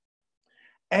training.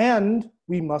 And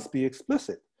we must be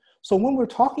explicit. So when we're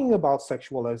talking about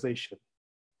sexualization,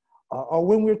 or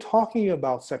when we're talking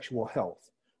about sexual health,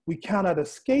 we cannot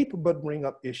escape but bring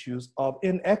up issues of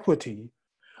inequity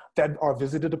that are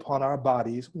visited upon our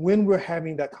bodies when we're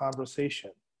having that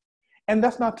conversation. And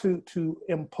that's not to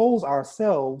impose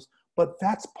ourselves, but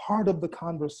that's part of the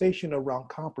conversation around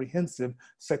comprehensive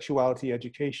sexuality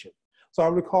education. So I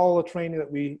recall a training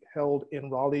that we held in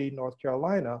Raleigh, North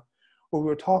Carolina, where we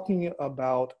were talking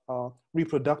about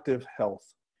reproductive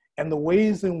health and the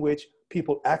ways in which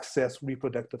people access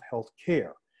reproductive health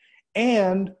care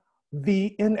and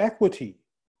the inequity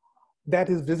that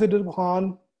is visited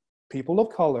upon people of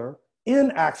color in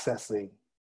accessing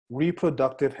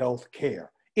reproductive health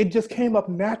care. It just came up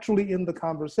naturally in the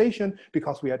conversation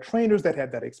because we had trainers that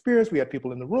had that experience, we had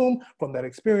people in the room from that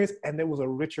experience, and there was a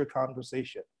richer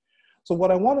conversation. So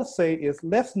what I want to say is,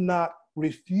 let's not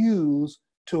refuse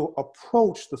to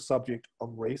approach the subject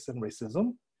of race and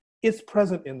racism. It's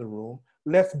present in the room.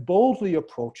 Let's boldly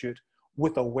approach it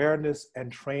with awareness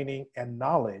and training and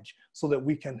knowledge so that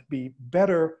we can be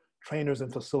better trainers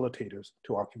and facilitators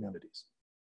to our communities.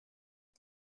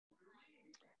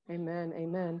 Amen,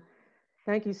 amen.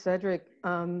 Thank you, Cedric.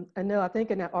 Anil, I think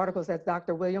in that article, that's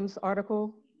Dr. Williams'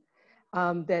 article,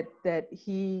 that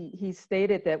he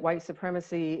stated that white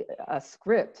supremacy, a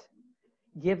script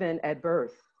given at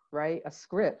birth, right? A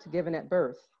script given at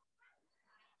birth.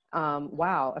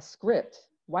 Wow, a script.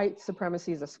 White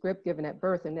supremacy is a script given at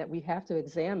birth, and that we have to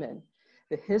examine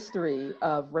the history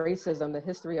of racism, the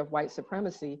history of white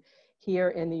supremacy here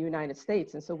in the United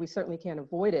States. And so we certainly can't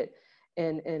avoid it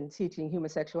in teaching human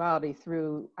sexuality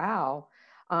through OWL.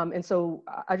 And so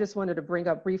I just wanted to bring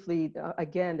up briefly,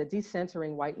 again, the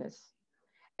decentering whiteness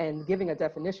and giving a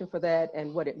definition for that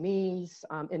and what it means,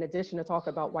 in addition to talk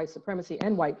about white supremacy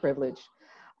and white privilege,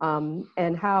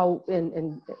 and how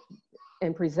in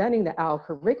presenting the OWL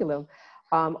curriculum,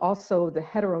 also the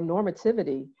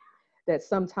heteronormativity that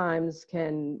sometimes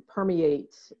can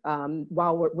permeate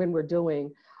when we're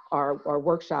doing our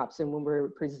workshops and when we're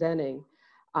presenting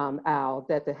OWL,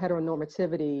 that the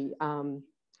heteronormativity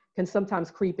can sometimes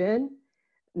creep in,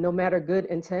 no matter good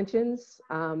intentions,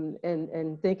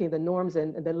 and thinking the norms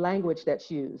and the language that's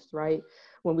used, right?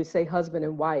 When we say husband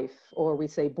and wife, or we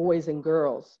say boys and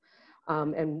girls,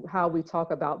 and how we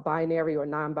talk about binary or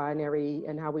non-binary,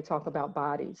 and how we talk about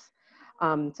bodies,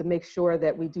 to make sure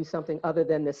that we do something other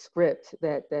than the script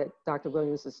that Dr.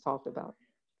 Williams has talked about.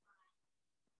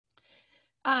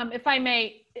 If I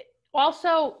may,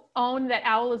 also own that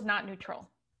OWL is not neutral.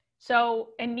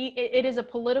 So, and it is a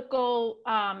political,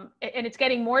 and it's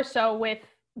getting more so with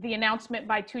the announcement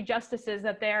by 2 justices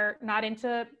that they're not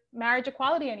into marriage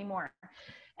equality anymore.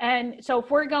 And so if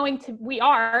we're going to,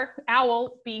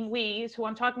 OWL being we is who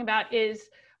I'm talking about, is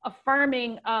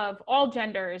affirming of all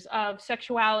genders, of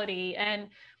sexuality. And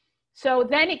so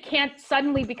then it can't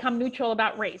suddenly become neutral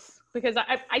about race, because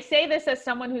I say this as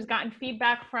someone who's gotten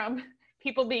feedback from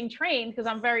people being trained, because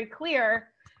I'm very clear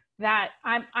that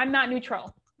I'm not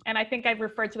neutral. And I think I've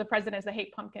referred to the president as the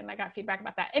hate pumpkin. I got feedback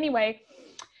about that. Anyway,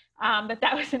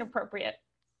 that was inappropriate.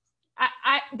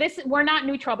 We're not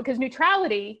neutral, because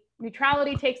neutrality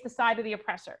takes the side of the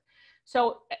oppressor.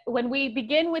 So when we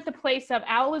begin with the place of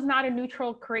OWL is not a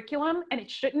neutral curriculum, and it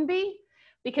shouldn't be,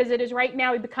 because it is right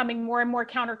now becoming more and more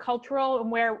countercultural,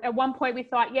 and where at one point we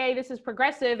thought, yay, this is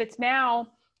progressive, it's now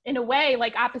in a way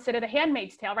like opposite of the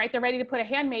Handmaid's Tale, right? They're ready to put a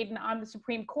handmaiden on the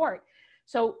Supreme Court.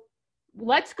 So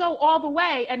let's go all the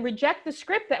way and reject the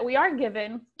script that we are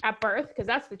given at birth, because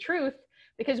that's the truth,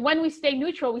 because when we stay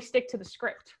neutral, we stick to the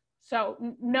script. So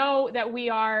know that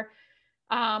we are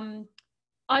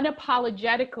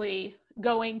unapologetically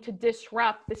going to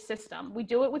disrupt the system. We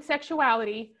do it with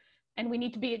sexuality, and we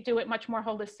need to do it much more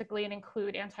holistically and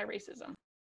include anti-racism.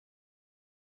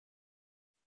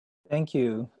 Thank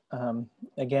you.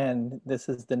 Again, this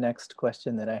is the next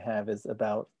question that I have, is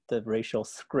about the racial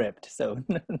script. So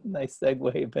nice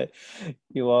segue, but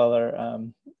you all are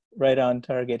right on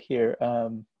target here.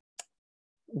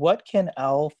 What can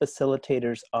OWL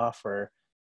facilitators offer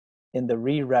in the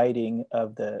rewriting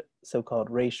of the so-called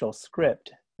racial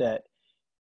script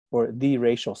or the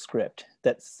racial script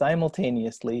that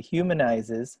simultaneously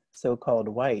humanizes so-called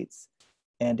whites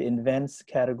and invents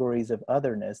categories of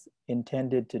otherness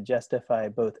intended to justify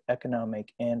both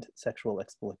economic and sexual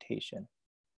exploitation?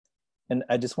 And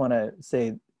I just want to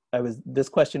say, this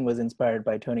question was inspired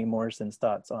by Toni Morrison's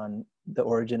thoughts on the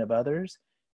origin of others,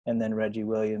 and then Reggie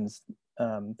Williams'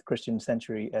 Christian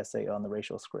Century essay on the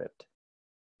racial script.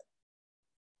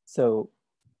 So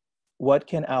what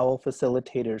can OWL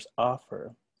facilitators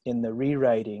offer in the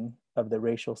rewriting of the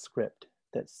racial script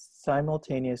that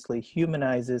simultaneously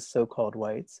humanizes so-called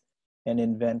whites and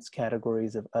invents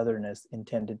categories of otherness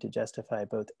intended to justify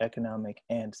both economic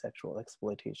and sexual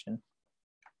exploitation?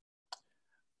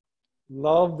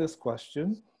 Love this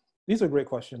question. These are great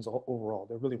questions overall.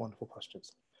 They're really wonderful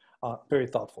questions, very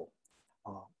thoughtful.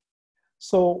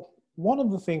 So one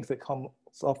of the things that comes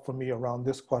up for me around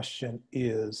this question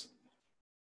is,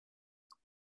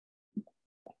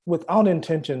 without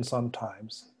intention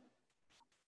sometimes,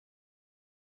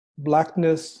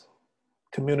 Blackness,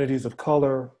 communities of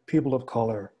color, people of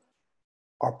color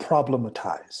are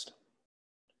problematized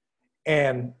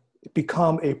and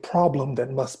become a problem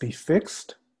that must be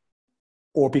fixed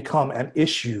or become an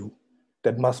issue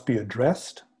that must be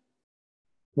addressed,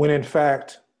 when in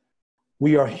fact,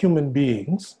 we are human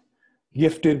beings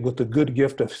gifted with the good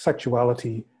gift of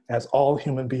sexuality as all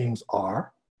human beings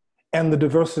are, and the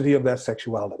diversity of that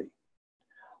sexuality.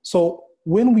 So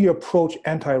when we approach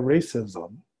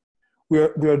anti-racism,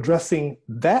 we're addressing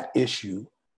that issue,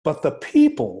 but the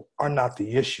people are not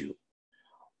the issue.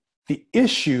 The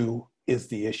issue is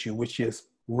the issue, which is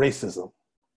racism,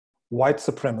 white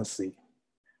supremacy,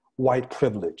 white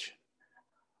privilege.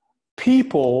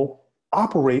 People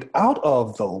operate out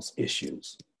of those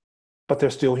issues, but they're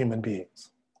still human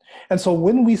beings. And so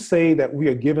when we say that we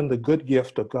are given the good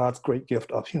gift of God's great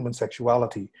gift of human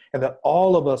sexuality, and that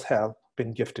all of us have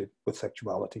been gifted with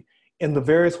sexuality in the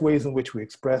various ways in which we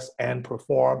express and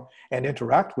perform and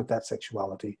interact with that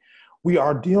sexuality, we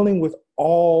are dealing with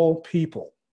all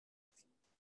people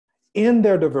in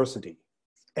their diversity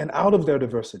and out of their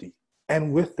diversity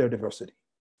and with their diversity.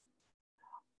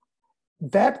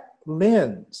 That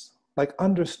lens, like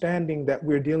understanding that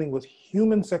we're dealing with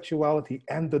human sexuality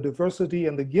and the diversity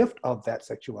and the gift of that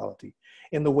sexuality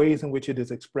in the ways in which it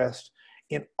is expressed,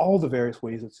 in all the various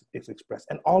ways it's expressed.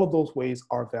 And all of those ways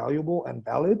are valuable and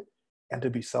valid and to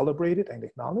be celebrated and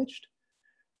acknowledged.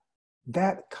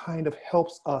 That kind of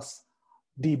helps us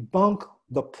debunk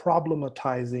the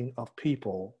problematizing of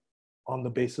people on the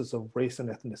basis of race and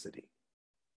ethnicity.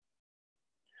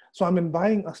 So I'm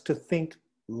inviting us to think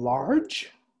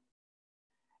large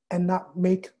and not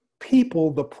make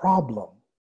people the problem,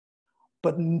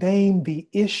 but name the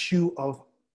issue of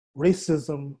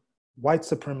racism, white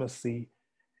supremacy,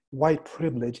 white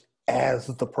privilege as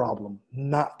the problem,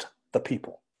 not the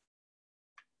people.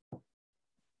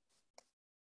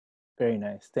 Very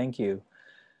nice, thank you.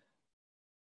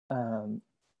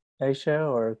 Aisha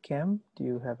or Kim, do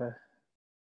you have a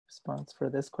response for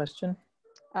this question?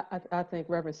 I think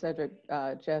Reverend Cedric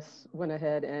just went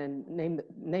ahead and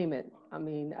name it. I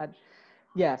mean,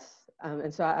 yes,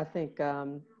 and so I think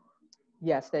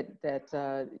yes,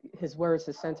 that his words,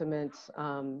 his sentiments,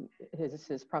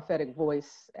 his prophetic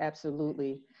voice,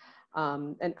 absolutely.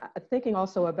 And thinking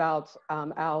also about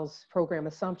Al's program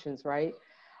assumptions, right?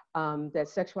 That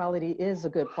sexuality is a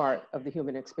good part of the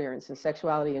human experience, and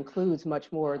sexuality includes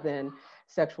much more than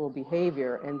sexual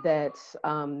behavior, and that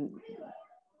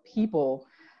people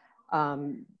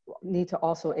need to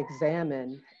also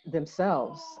examine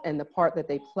themselves and the part that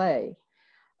they play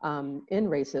in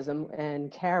racism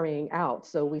and carrying out.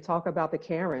 So we talk about the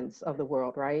Karens of the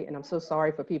world, right? And I'm so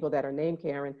sorry for people that are named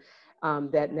Karen,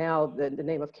 that now the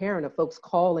name of Karen of folks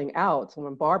calling out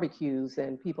on barbecues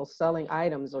and people selling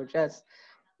items or just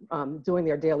doing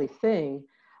their daily thing,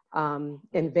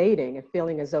 invading and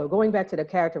feeling as though, going back to the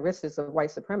characteristics of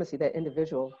white supremacy, that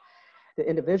the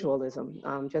individualism,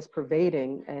 just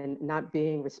pervading and not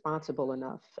being responsible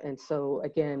enough. And so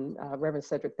again, Reverend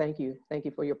Cedric, thank you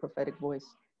for your prophetic voice.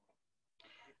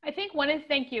 I think one is,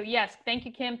 thank you. Yes, thank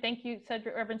you, Kim. Thank you,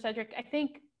 Cedric, Reverend Cedric. I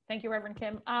think, thank you, Reverend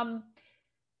Kim.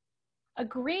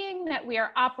 Agreeing that we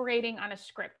are operating on a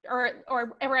script, or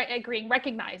agreeing,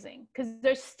 recognizing, because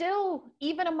there's still,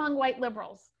 even among white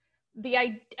liberals,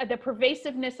 the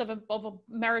pervasiveness of a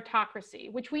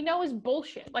meritocracy, which we know is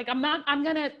bullshit. Like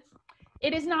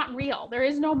it is not real. There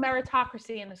is no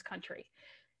meritocracy in this country.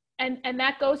 And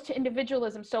that goes to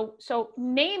individualism. So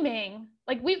naming,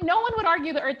 like no one would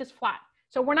argue the earth is flat.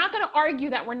 So we're not going to argue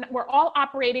that we're all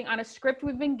operating on a script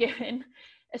we've been given,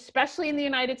 especially in the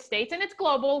United States, and it's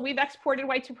global. We've exported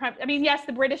white supremacy. I mean, yes,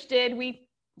 the British did. We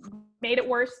made it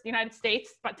worse, the United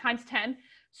States, but times 10.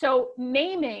 So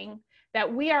naming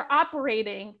that we are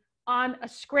operating on a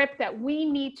script that we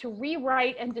need to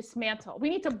rewrite and dismantle. We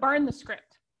need to burn the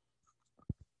script.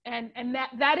 And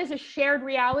that is a shared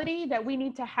reality that we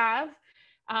need to have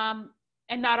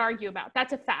and not argue about.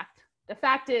 That's a fact. The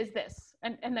fact is this,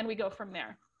 and then we go from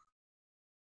there.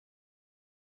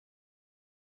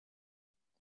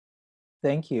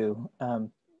 Thank you.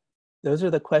 Those are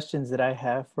the questions that I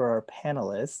have for our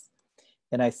panelists.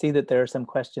 And I see that there are some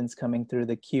questions coming through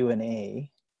the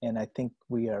Q&A, and I think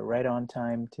we are right on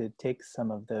time to take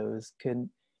some of those.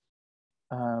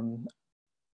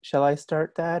 Shall I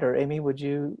start that, or Amy, would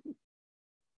you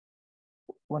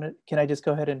want to, can I just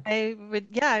go ahead and? I would,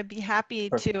 yeah, I'd be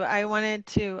happy Perfect. to. I wanted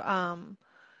to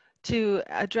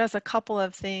address a couple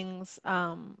of things.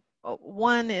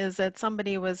 One is that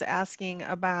somebody was asking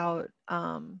about,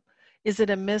 is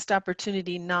it a missed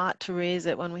opportunity not to raise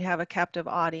it when we have a captive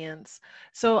audience?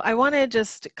 So I want to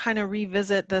just kind of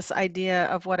revisit this idea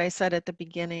of what I said at the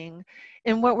beginning.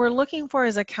 And what we're looking for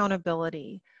is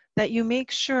accountability, that you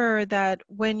make sure that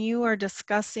when you are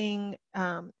discussing,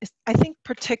 I think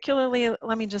particularly,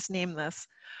 let me just name this,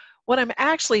 What I'm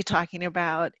actually talking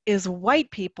about is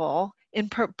white people in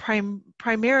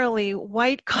primarily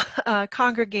white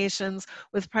congregations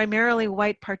with primarily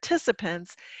white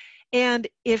participants. And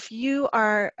if you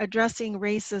are addressing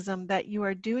racism, that you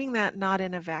are doing that not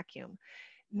in a vacuum.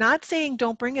 Not saying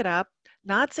don't bring it up,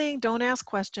 not saying don't ask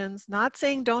questions, not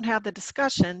saying don't have the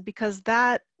discussion, because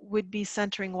that would be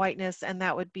centering whiteness, and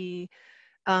that would be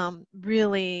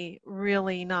really,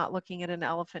 really not looking at an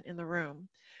elephant in the room.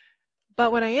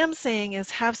 But what I am saying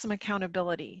is have some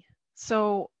accountability.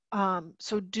 So,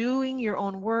 so doing your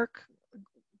own work,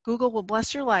 Google will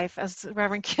bless your life, as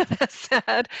Reverend Kim has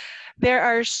said. There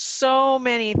are so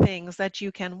many things that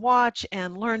you can watch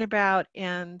and learn about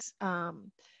and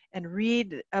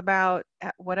read about,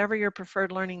 whatever your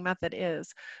preferred learning method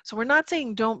is. So we're not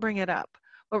saying don't bring it up.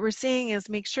 What we're saying is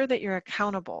make sure that you're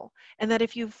accountable, and that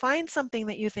if you find something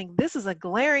that you think this is a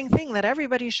glaring thing that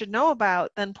everybody should know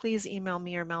about, then please email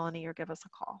me or Melanie or give us a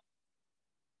call.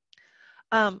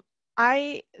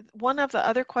 One of the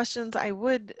other questions I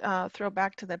would throw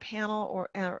back to the panel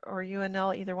or you,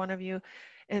 Anil, either one of you,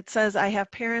 it says, I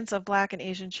have parents of Black and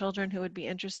Asian children who would be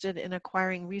interested in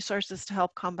acquiring resources to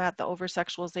help combat the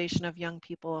over-sexualization of young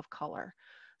people of color.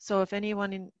 So if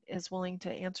anyone is willing to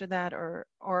answer that, or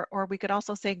we could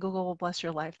also say Google will bless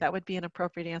your life. That would be an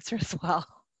appropriate answer as well.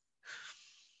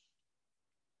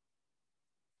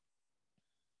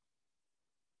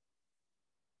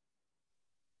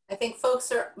 I think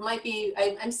folks might be,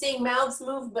 I'm seeing mouths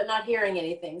move, but not hearing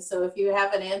anything. So if you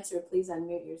have an answer, please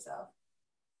unmute yourself.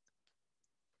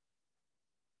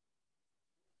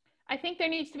 I think there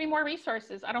needs to be more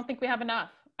resources. I don't think we have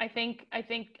enough. I think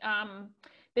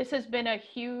this has been a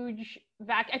huge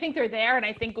I think they're there, and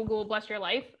I think Google will bless your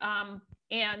life.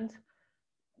 And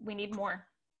we need more.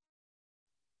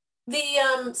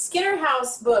 The Skinner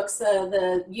House books,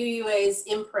 the UUA's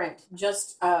imprint,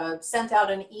 just sent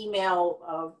out an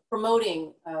email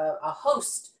promoting a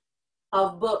host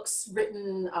of books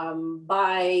written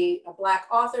by Black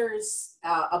authors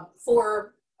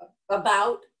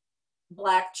about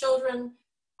Black children,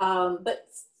 but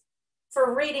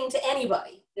for reading to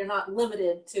anybody. They're not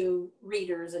limited to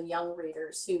readers and young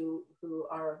readers who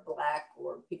are Black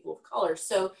or people of color.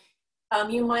 So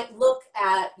you might look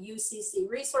at UCC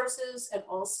resources and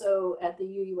also at the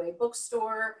UUA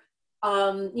bookstore.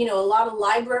 You know, a lot of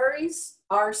libraries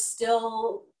are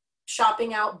still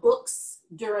shopping out books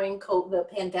during the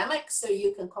pandemic, so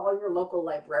you can call your local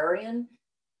librarian.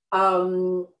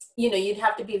 You know, you'd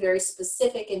have to be very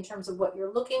specific in terms of what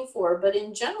you're looking for, but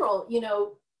in general, you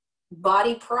know,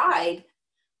 body pride,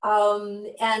 and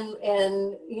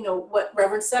you know, what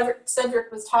Reverend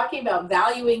Cedric was talking about,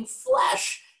 valuing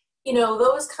flesh, you know,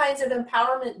 those kinds of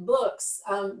empowerment books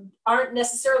aren't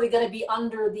necessarily going to be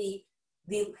under the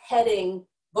heading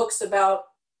books about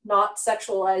not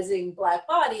sexualizing Black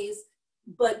bodies,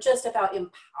 but just about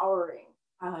empowering.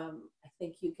 I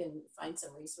think you can find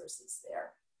some resources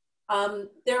there.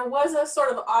 There was a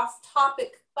sort of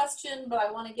off-topic question, but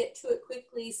I want to get to it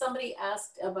quickly. Somebody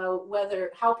asked about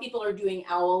how people are doing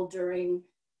OWL during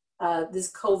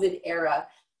this COVID era.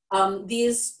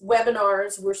 These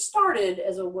webinars were started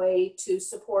as a way to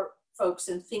support folks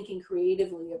in thinking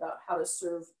creatively about how to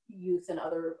serve youth and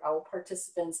other OWL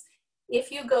participants.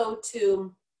 If you go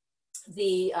to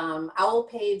the OWL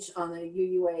page on the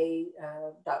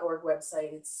UUA.org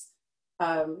website, it's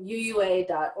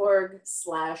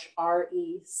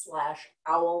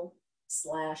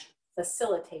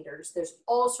UUA.org/RE/OWL/facilitators. There's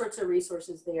all sorts of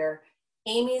resources there.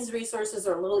 Amy's resources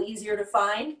are a little easier to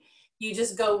find. You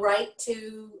just go right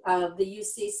to the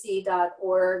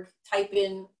UCC.org, type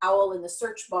in OWL in the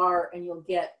search bar, and you'll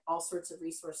get all sorts of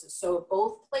resources. So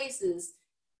both places,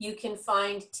 you can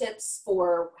find tips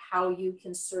for how you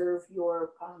can serve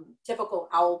your typical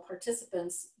OWL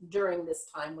participants during this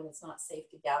time when it's not safe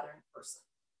to gather in person.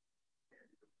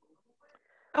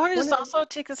 I want to just also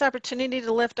take this opportunity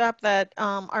to lift up that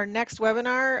our next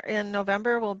webinar in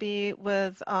November will be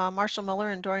with Marshall Miller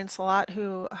and Dorian Salat,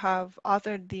 who have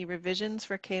authored the revisions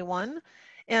for K1.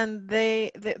 And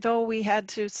though we had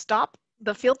to stop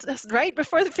the field test right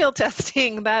before the field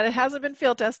testing, that it hasn't been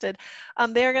field tested,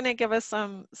 they're going to give us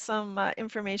some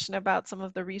information about some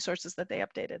of the resources that they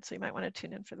updated. So you might want to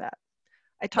tune in for that.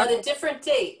 But a different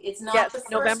date. It's not yes, the first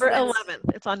November Wednesday.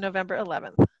 11th. It's on November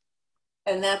 11th.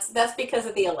 And that's because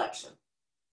of the election.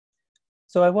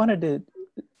 So I wanted to,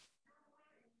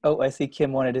 I see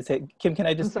Kim wanted to say, Kim, can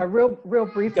I just? I'm sorry, real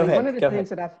briefly. Go ahead, One of the things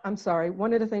that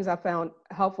one of the things I found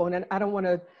helpful, and I don't want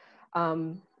to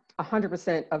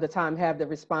 100% of the time have the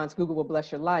response, Google will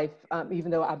bless your life,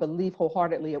 even though I believe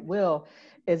wholeheartedly it will,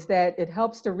 is that it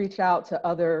helps to reach out to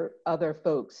other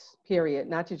folks, period,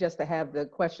 not just to have the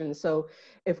questions. So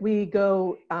if we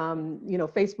go,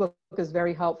 Facebook is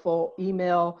very helpful,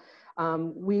 email.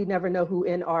 We never know who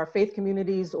in our faith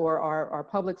communities or our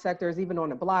public sectors, even on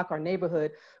the block, our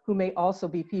neighborhood, who may also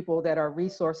be people that are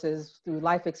resources through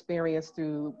life experience,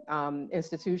 through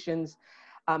institutions.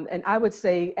 And I would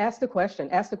say, ask the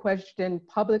question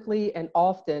publicly and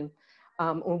often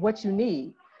on what you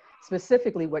need,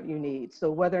 specifically what you need.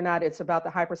 So whether or not it's about the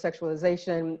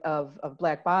hypersexualization of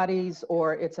Black bodies,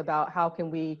 or it's about how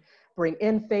can we bring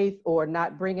in faith or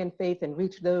not bring in faith and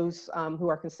reach those who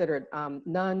are considered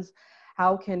nuns,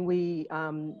 how can we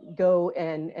go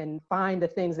and find the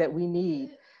things that we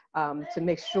need to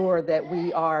make sure that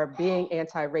we are being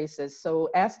anti-racist. So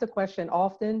ask the question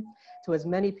often to as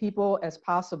many people as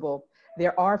possible.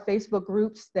 There are Facebook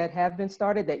groups that have been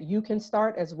started that you can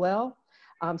start as well.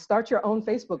 Start your own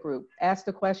Facebook group, ask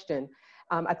the question.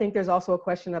 I think there's also a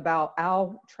question about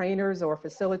OWL trainers or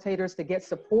facilitators to get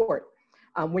support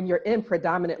when you're in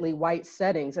predominantly white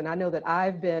settings. And I know that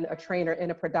I've been a trainer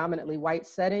in a predominantly white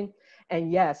setting.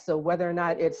 And yes, so whether or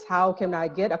not it's how can I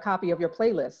get a copy of your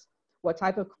playlist? What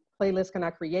type of playlist can I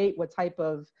create? What type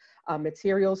of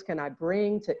materials can I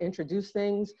bring to introduce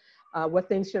things? What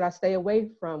things should I stay away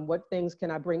from? What things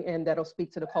can I bring in that'll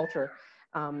speak to the culture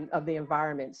of the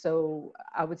environment? So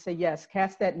I would say, yes,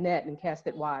 cast that net and cast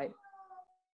it wide.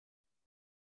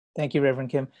 Thank you, Reverend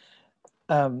Kim.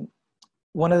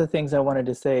 One of the things I wanted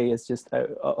to say is just, I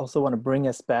also want to bring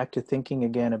us back to thinking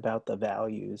again about the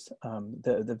values.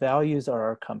 The values are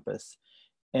our compass.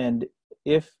 And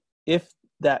if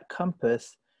that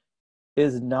compass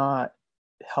is not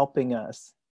helping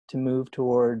us to move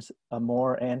towards a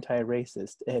more an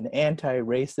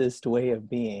anti-racist way of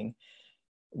being,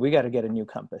 we got to get a new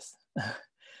compass.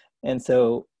 And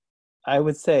so I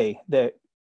would say that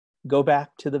go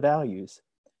back to the values.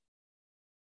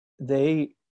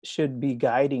 They should be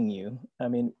guiding you. I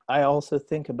mean, I also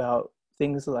think about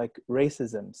things like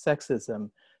racism, sexism,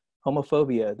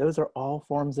 homophobia. Those are all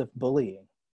forms of bullying.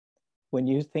 When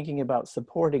you're thinking about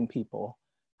supporting people,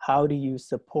 how do you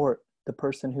support the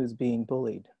person who's being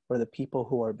bullied or the people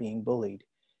who are being bullied?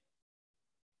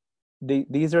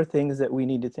 These are things that we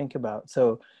need to think about.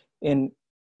 So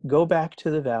go back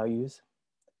to the values,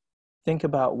 think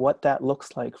about what that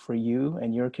looks like for you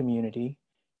and your community,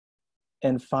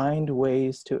 and find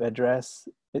ways to address,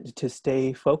 to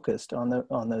stay focused on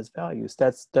those values.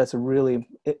 That's really,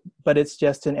 but it's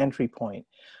just an entry point.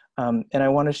 And I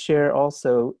want to share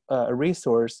also a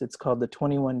resource. It's called the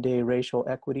 21-Day Racial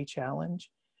Equity Challenge.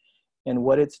 And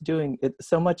what it's doing,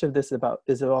 so much of this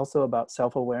is also about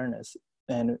self-awareness.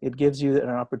 And it gives you an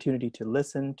opportunity to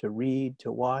listen, to read,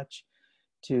 to watch,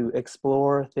 to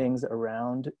explore things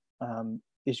around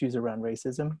issues around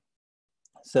racism.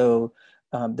 So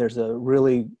there's a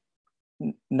really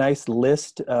nice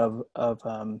list of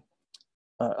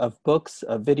books,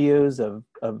 of videos,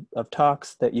 of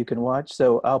talks that you can watch.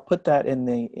 So I'll put that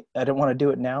I don't want to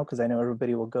do it now because I know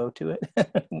everybody will go to it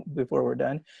before we're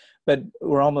done, but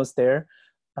we're almost there.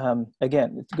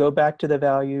 Again, go back to the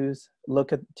values,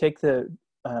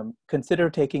 consider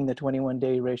taking the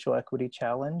 21-Day Racial Equity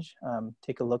Challenge.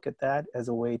 Take a look at that as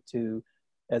a way to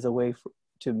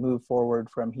move forward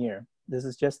from here. This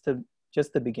is just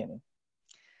the beginning.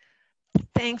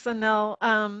 Thanks, Anil.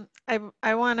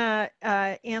 I want to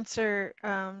answer.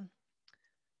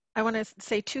 I want to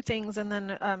say two things and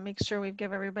then make sure we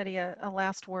give everybody a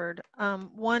last word.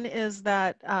 One is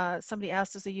that somebody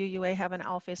asked, does the UUA have an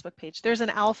OWL Facebook page? There's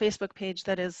an OWL Facebook page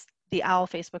that is the OWL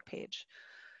Facebook page.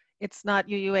 It's not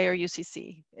UUA or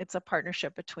UCC. It's a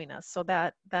partnership between us. So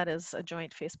that is a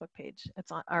joint Facebook page.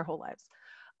 It's on Our Whole Lives.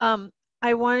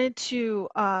 I wanted to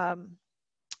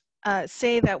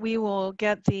say that we will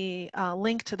get the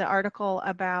link to the article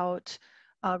about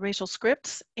racial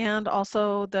scripts and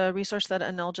also the resource that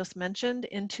Anil just mentioned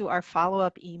into our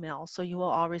follow-up email. So you will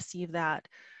all receive that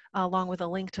along with a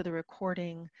link to the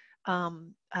recording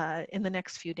in the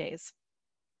next few days.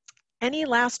 Any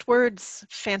last words?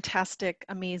 Fantastic,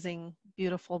 amazing,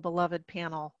 beautiful, beloved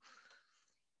panel.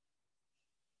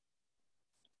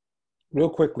 Real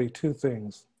quickly, two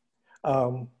things.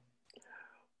 From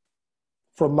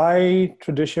my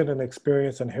tradition and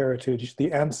experience and heritage,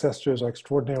 the ancestors are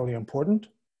extraordinarily important.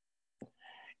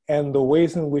 And the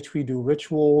ways in which we do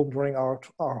ritual during our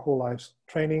whole lives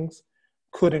trainings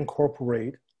could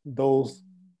incorporate those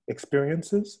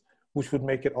experiences, which would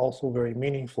make it also very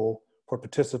meaningful for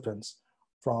participants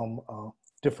from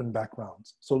different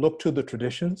backgrounds. So look to the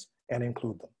traditions and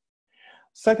include them.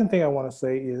 Second thing I want to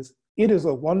say is it is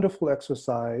a wonderful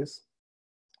exercise,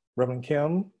 Reverend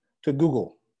Kim, to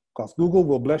Google, because Google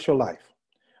will bless your life.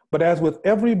 But as with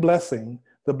every blessing,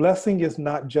 the blessing is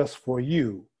not just for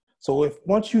you. So if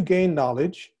once you gain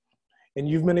knowledge and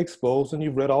you've been exposed and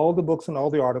you've read all the books and all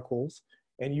the articles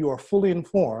and you are fully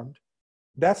informed,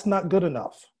 that's not good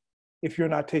enough. If you're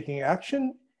not taking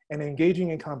action and engaging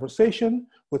in conversation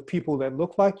with people that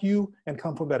look like you and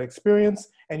come from that experience,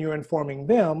 and you're informing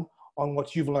them on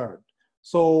what you've learned.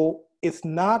 So it's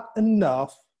not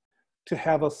enough to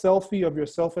have a selfie of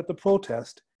yourself at the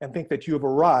protest and think that you have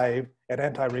arrived at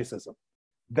anti-racism.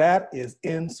 That is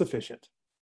insufficient.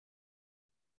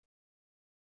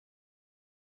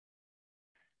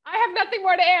 I have nothing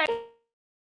more to add.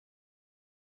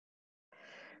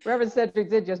 Reverend Cedric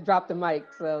did just drop the mic,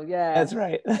 so yeah. That's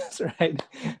right. That's right.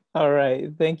 All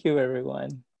right. Thank you,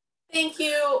 everyone. Thank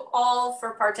you all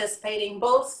for participating,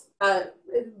 both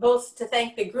to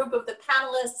thank the group of the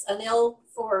panelists, Anil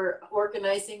for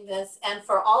organizing this, and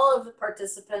for all of the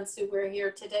participants who were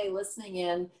here today listening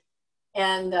in,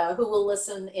 and who will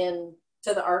listen in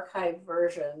to the archived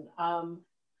version.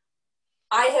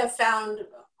 I have found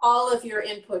all of your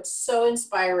input so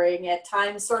inspiring, at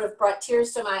times sort of brought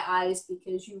tears to my eyes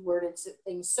because you worded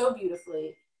things so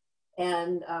beautifully.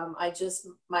 And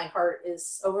my heart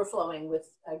is overflowing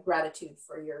with gratitude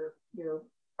for your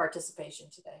participation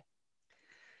today.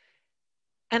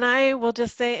 And I will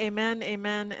just say amen,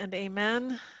 amen, and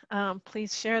amen.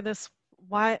 Please share this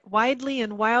widely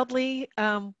and wildly.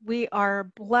 We are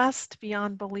blessed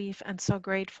beyond belief and so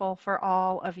grateful for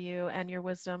all of you and your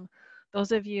wisdom.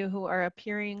 Those of you who are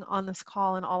appearing on this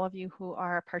call and all of you who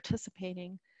are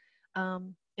participating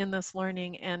in this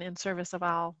learning and in service of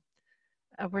all.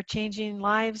 We're changing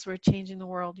lives, we're changing the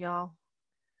world, y'all.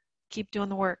 Keep doing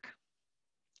the work.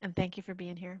 And thank you for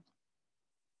being here.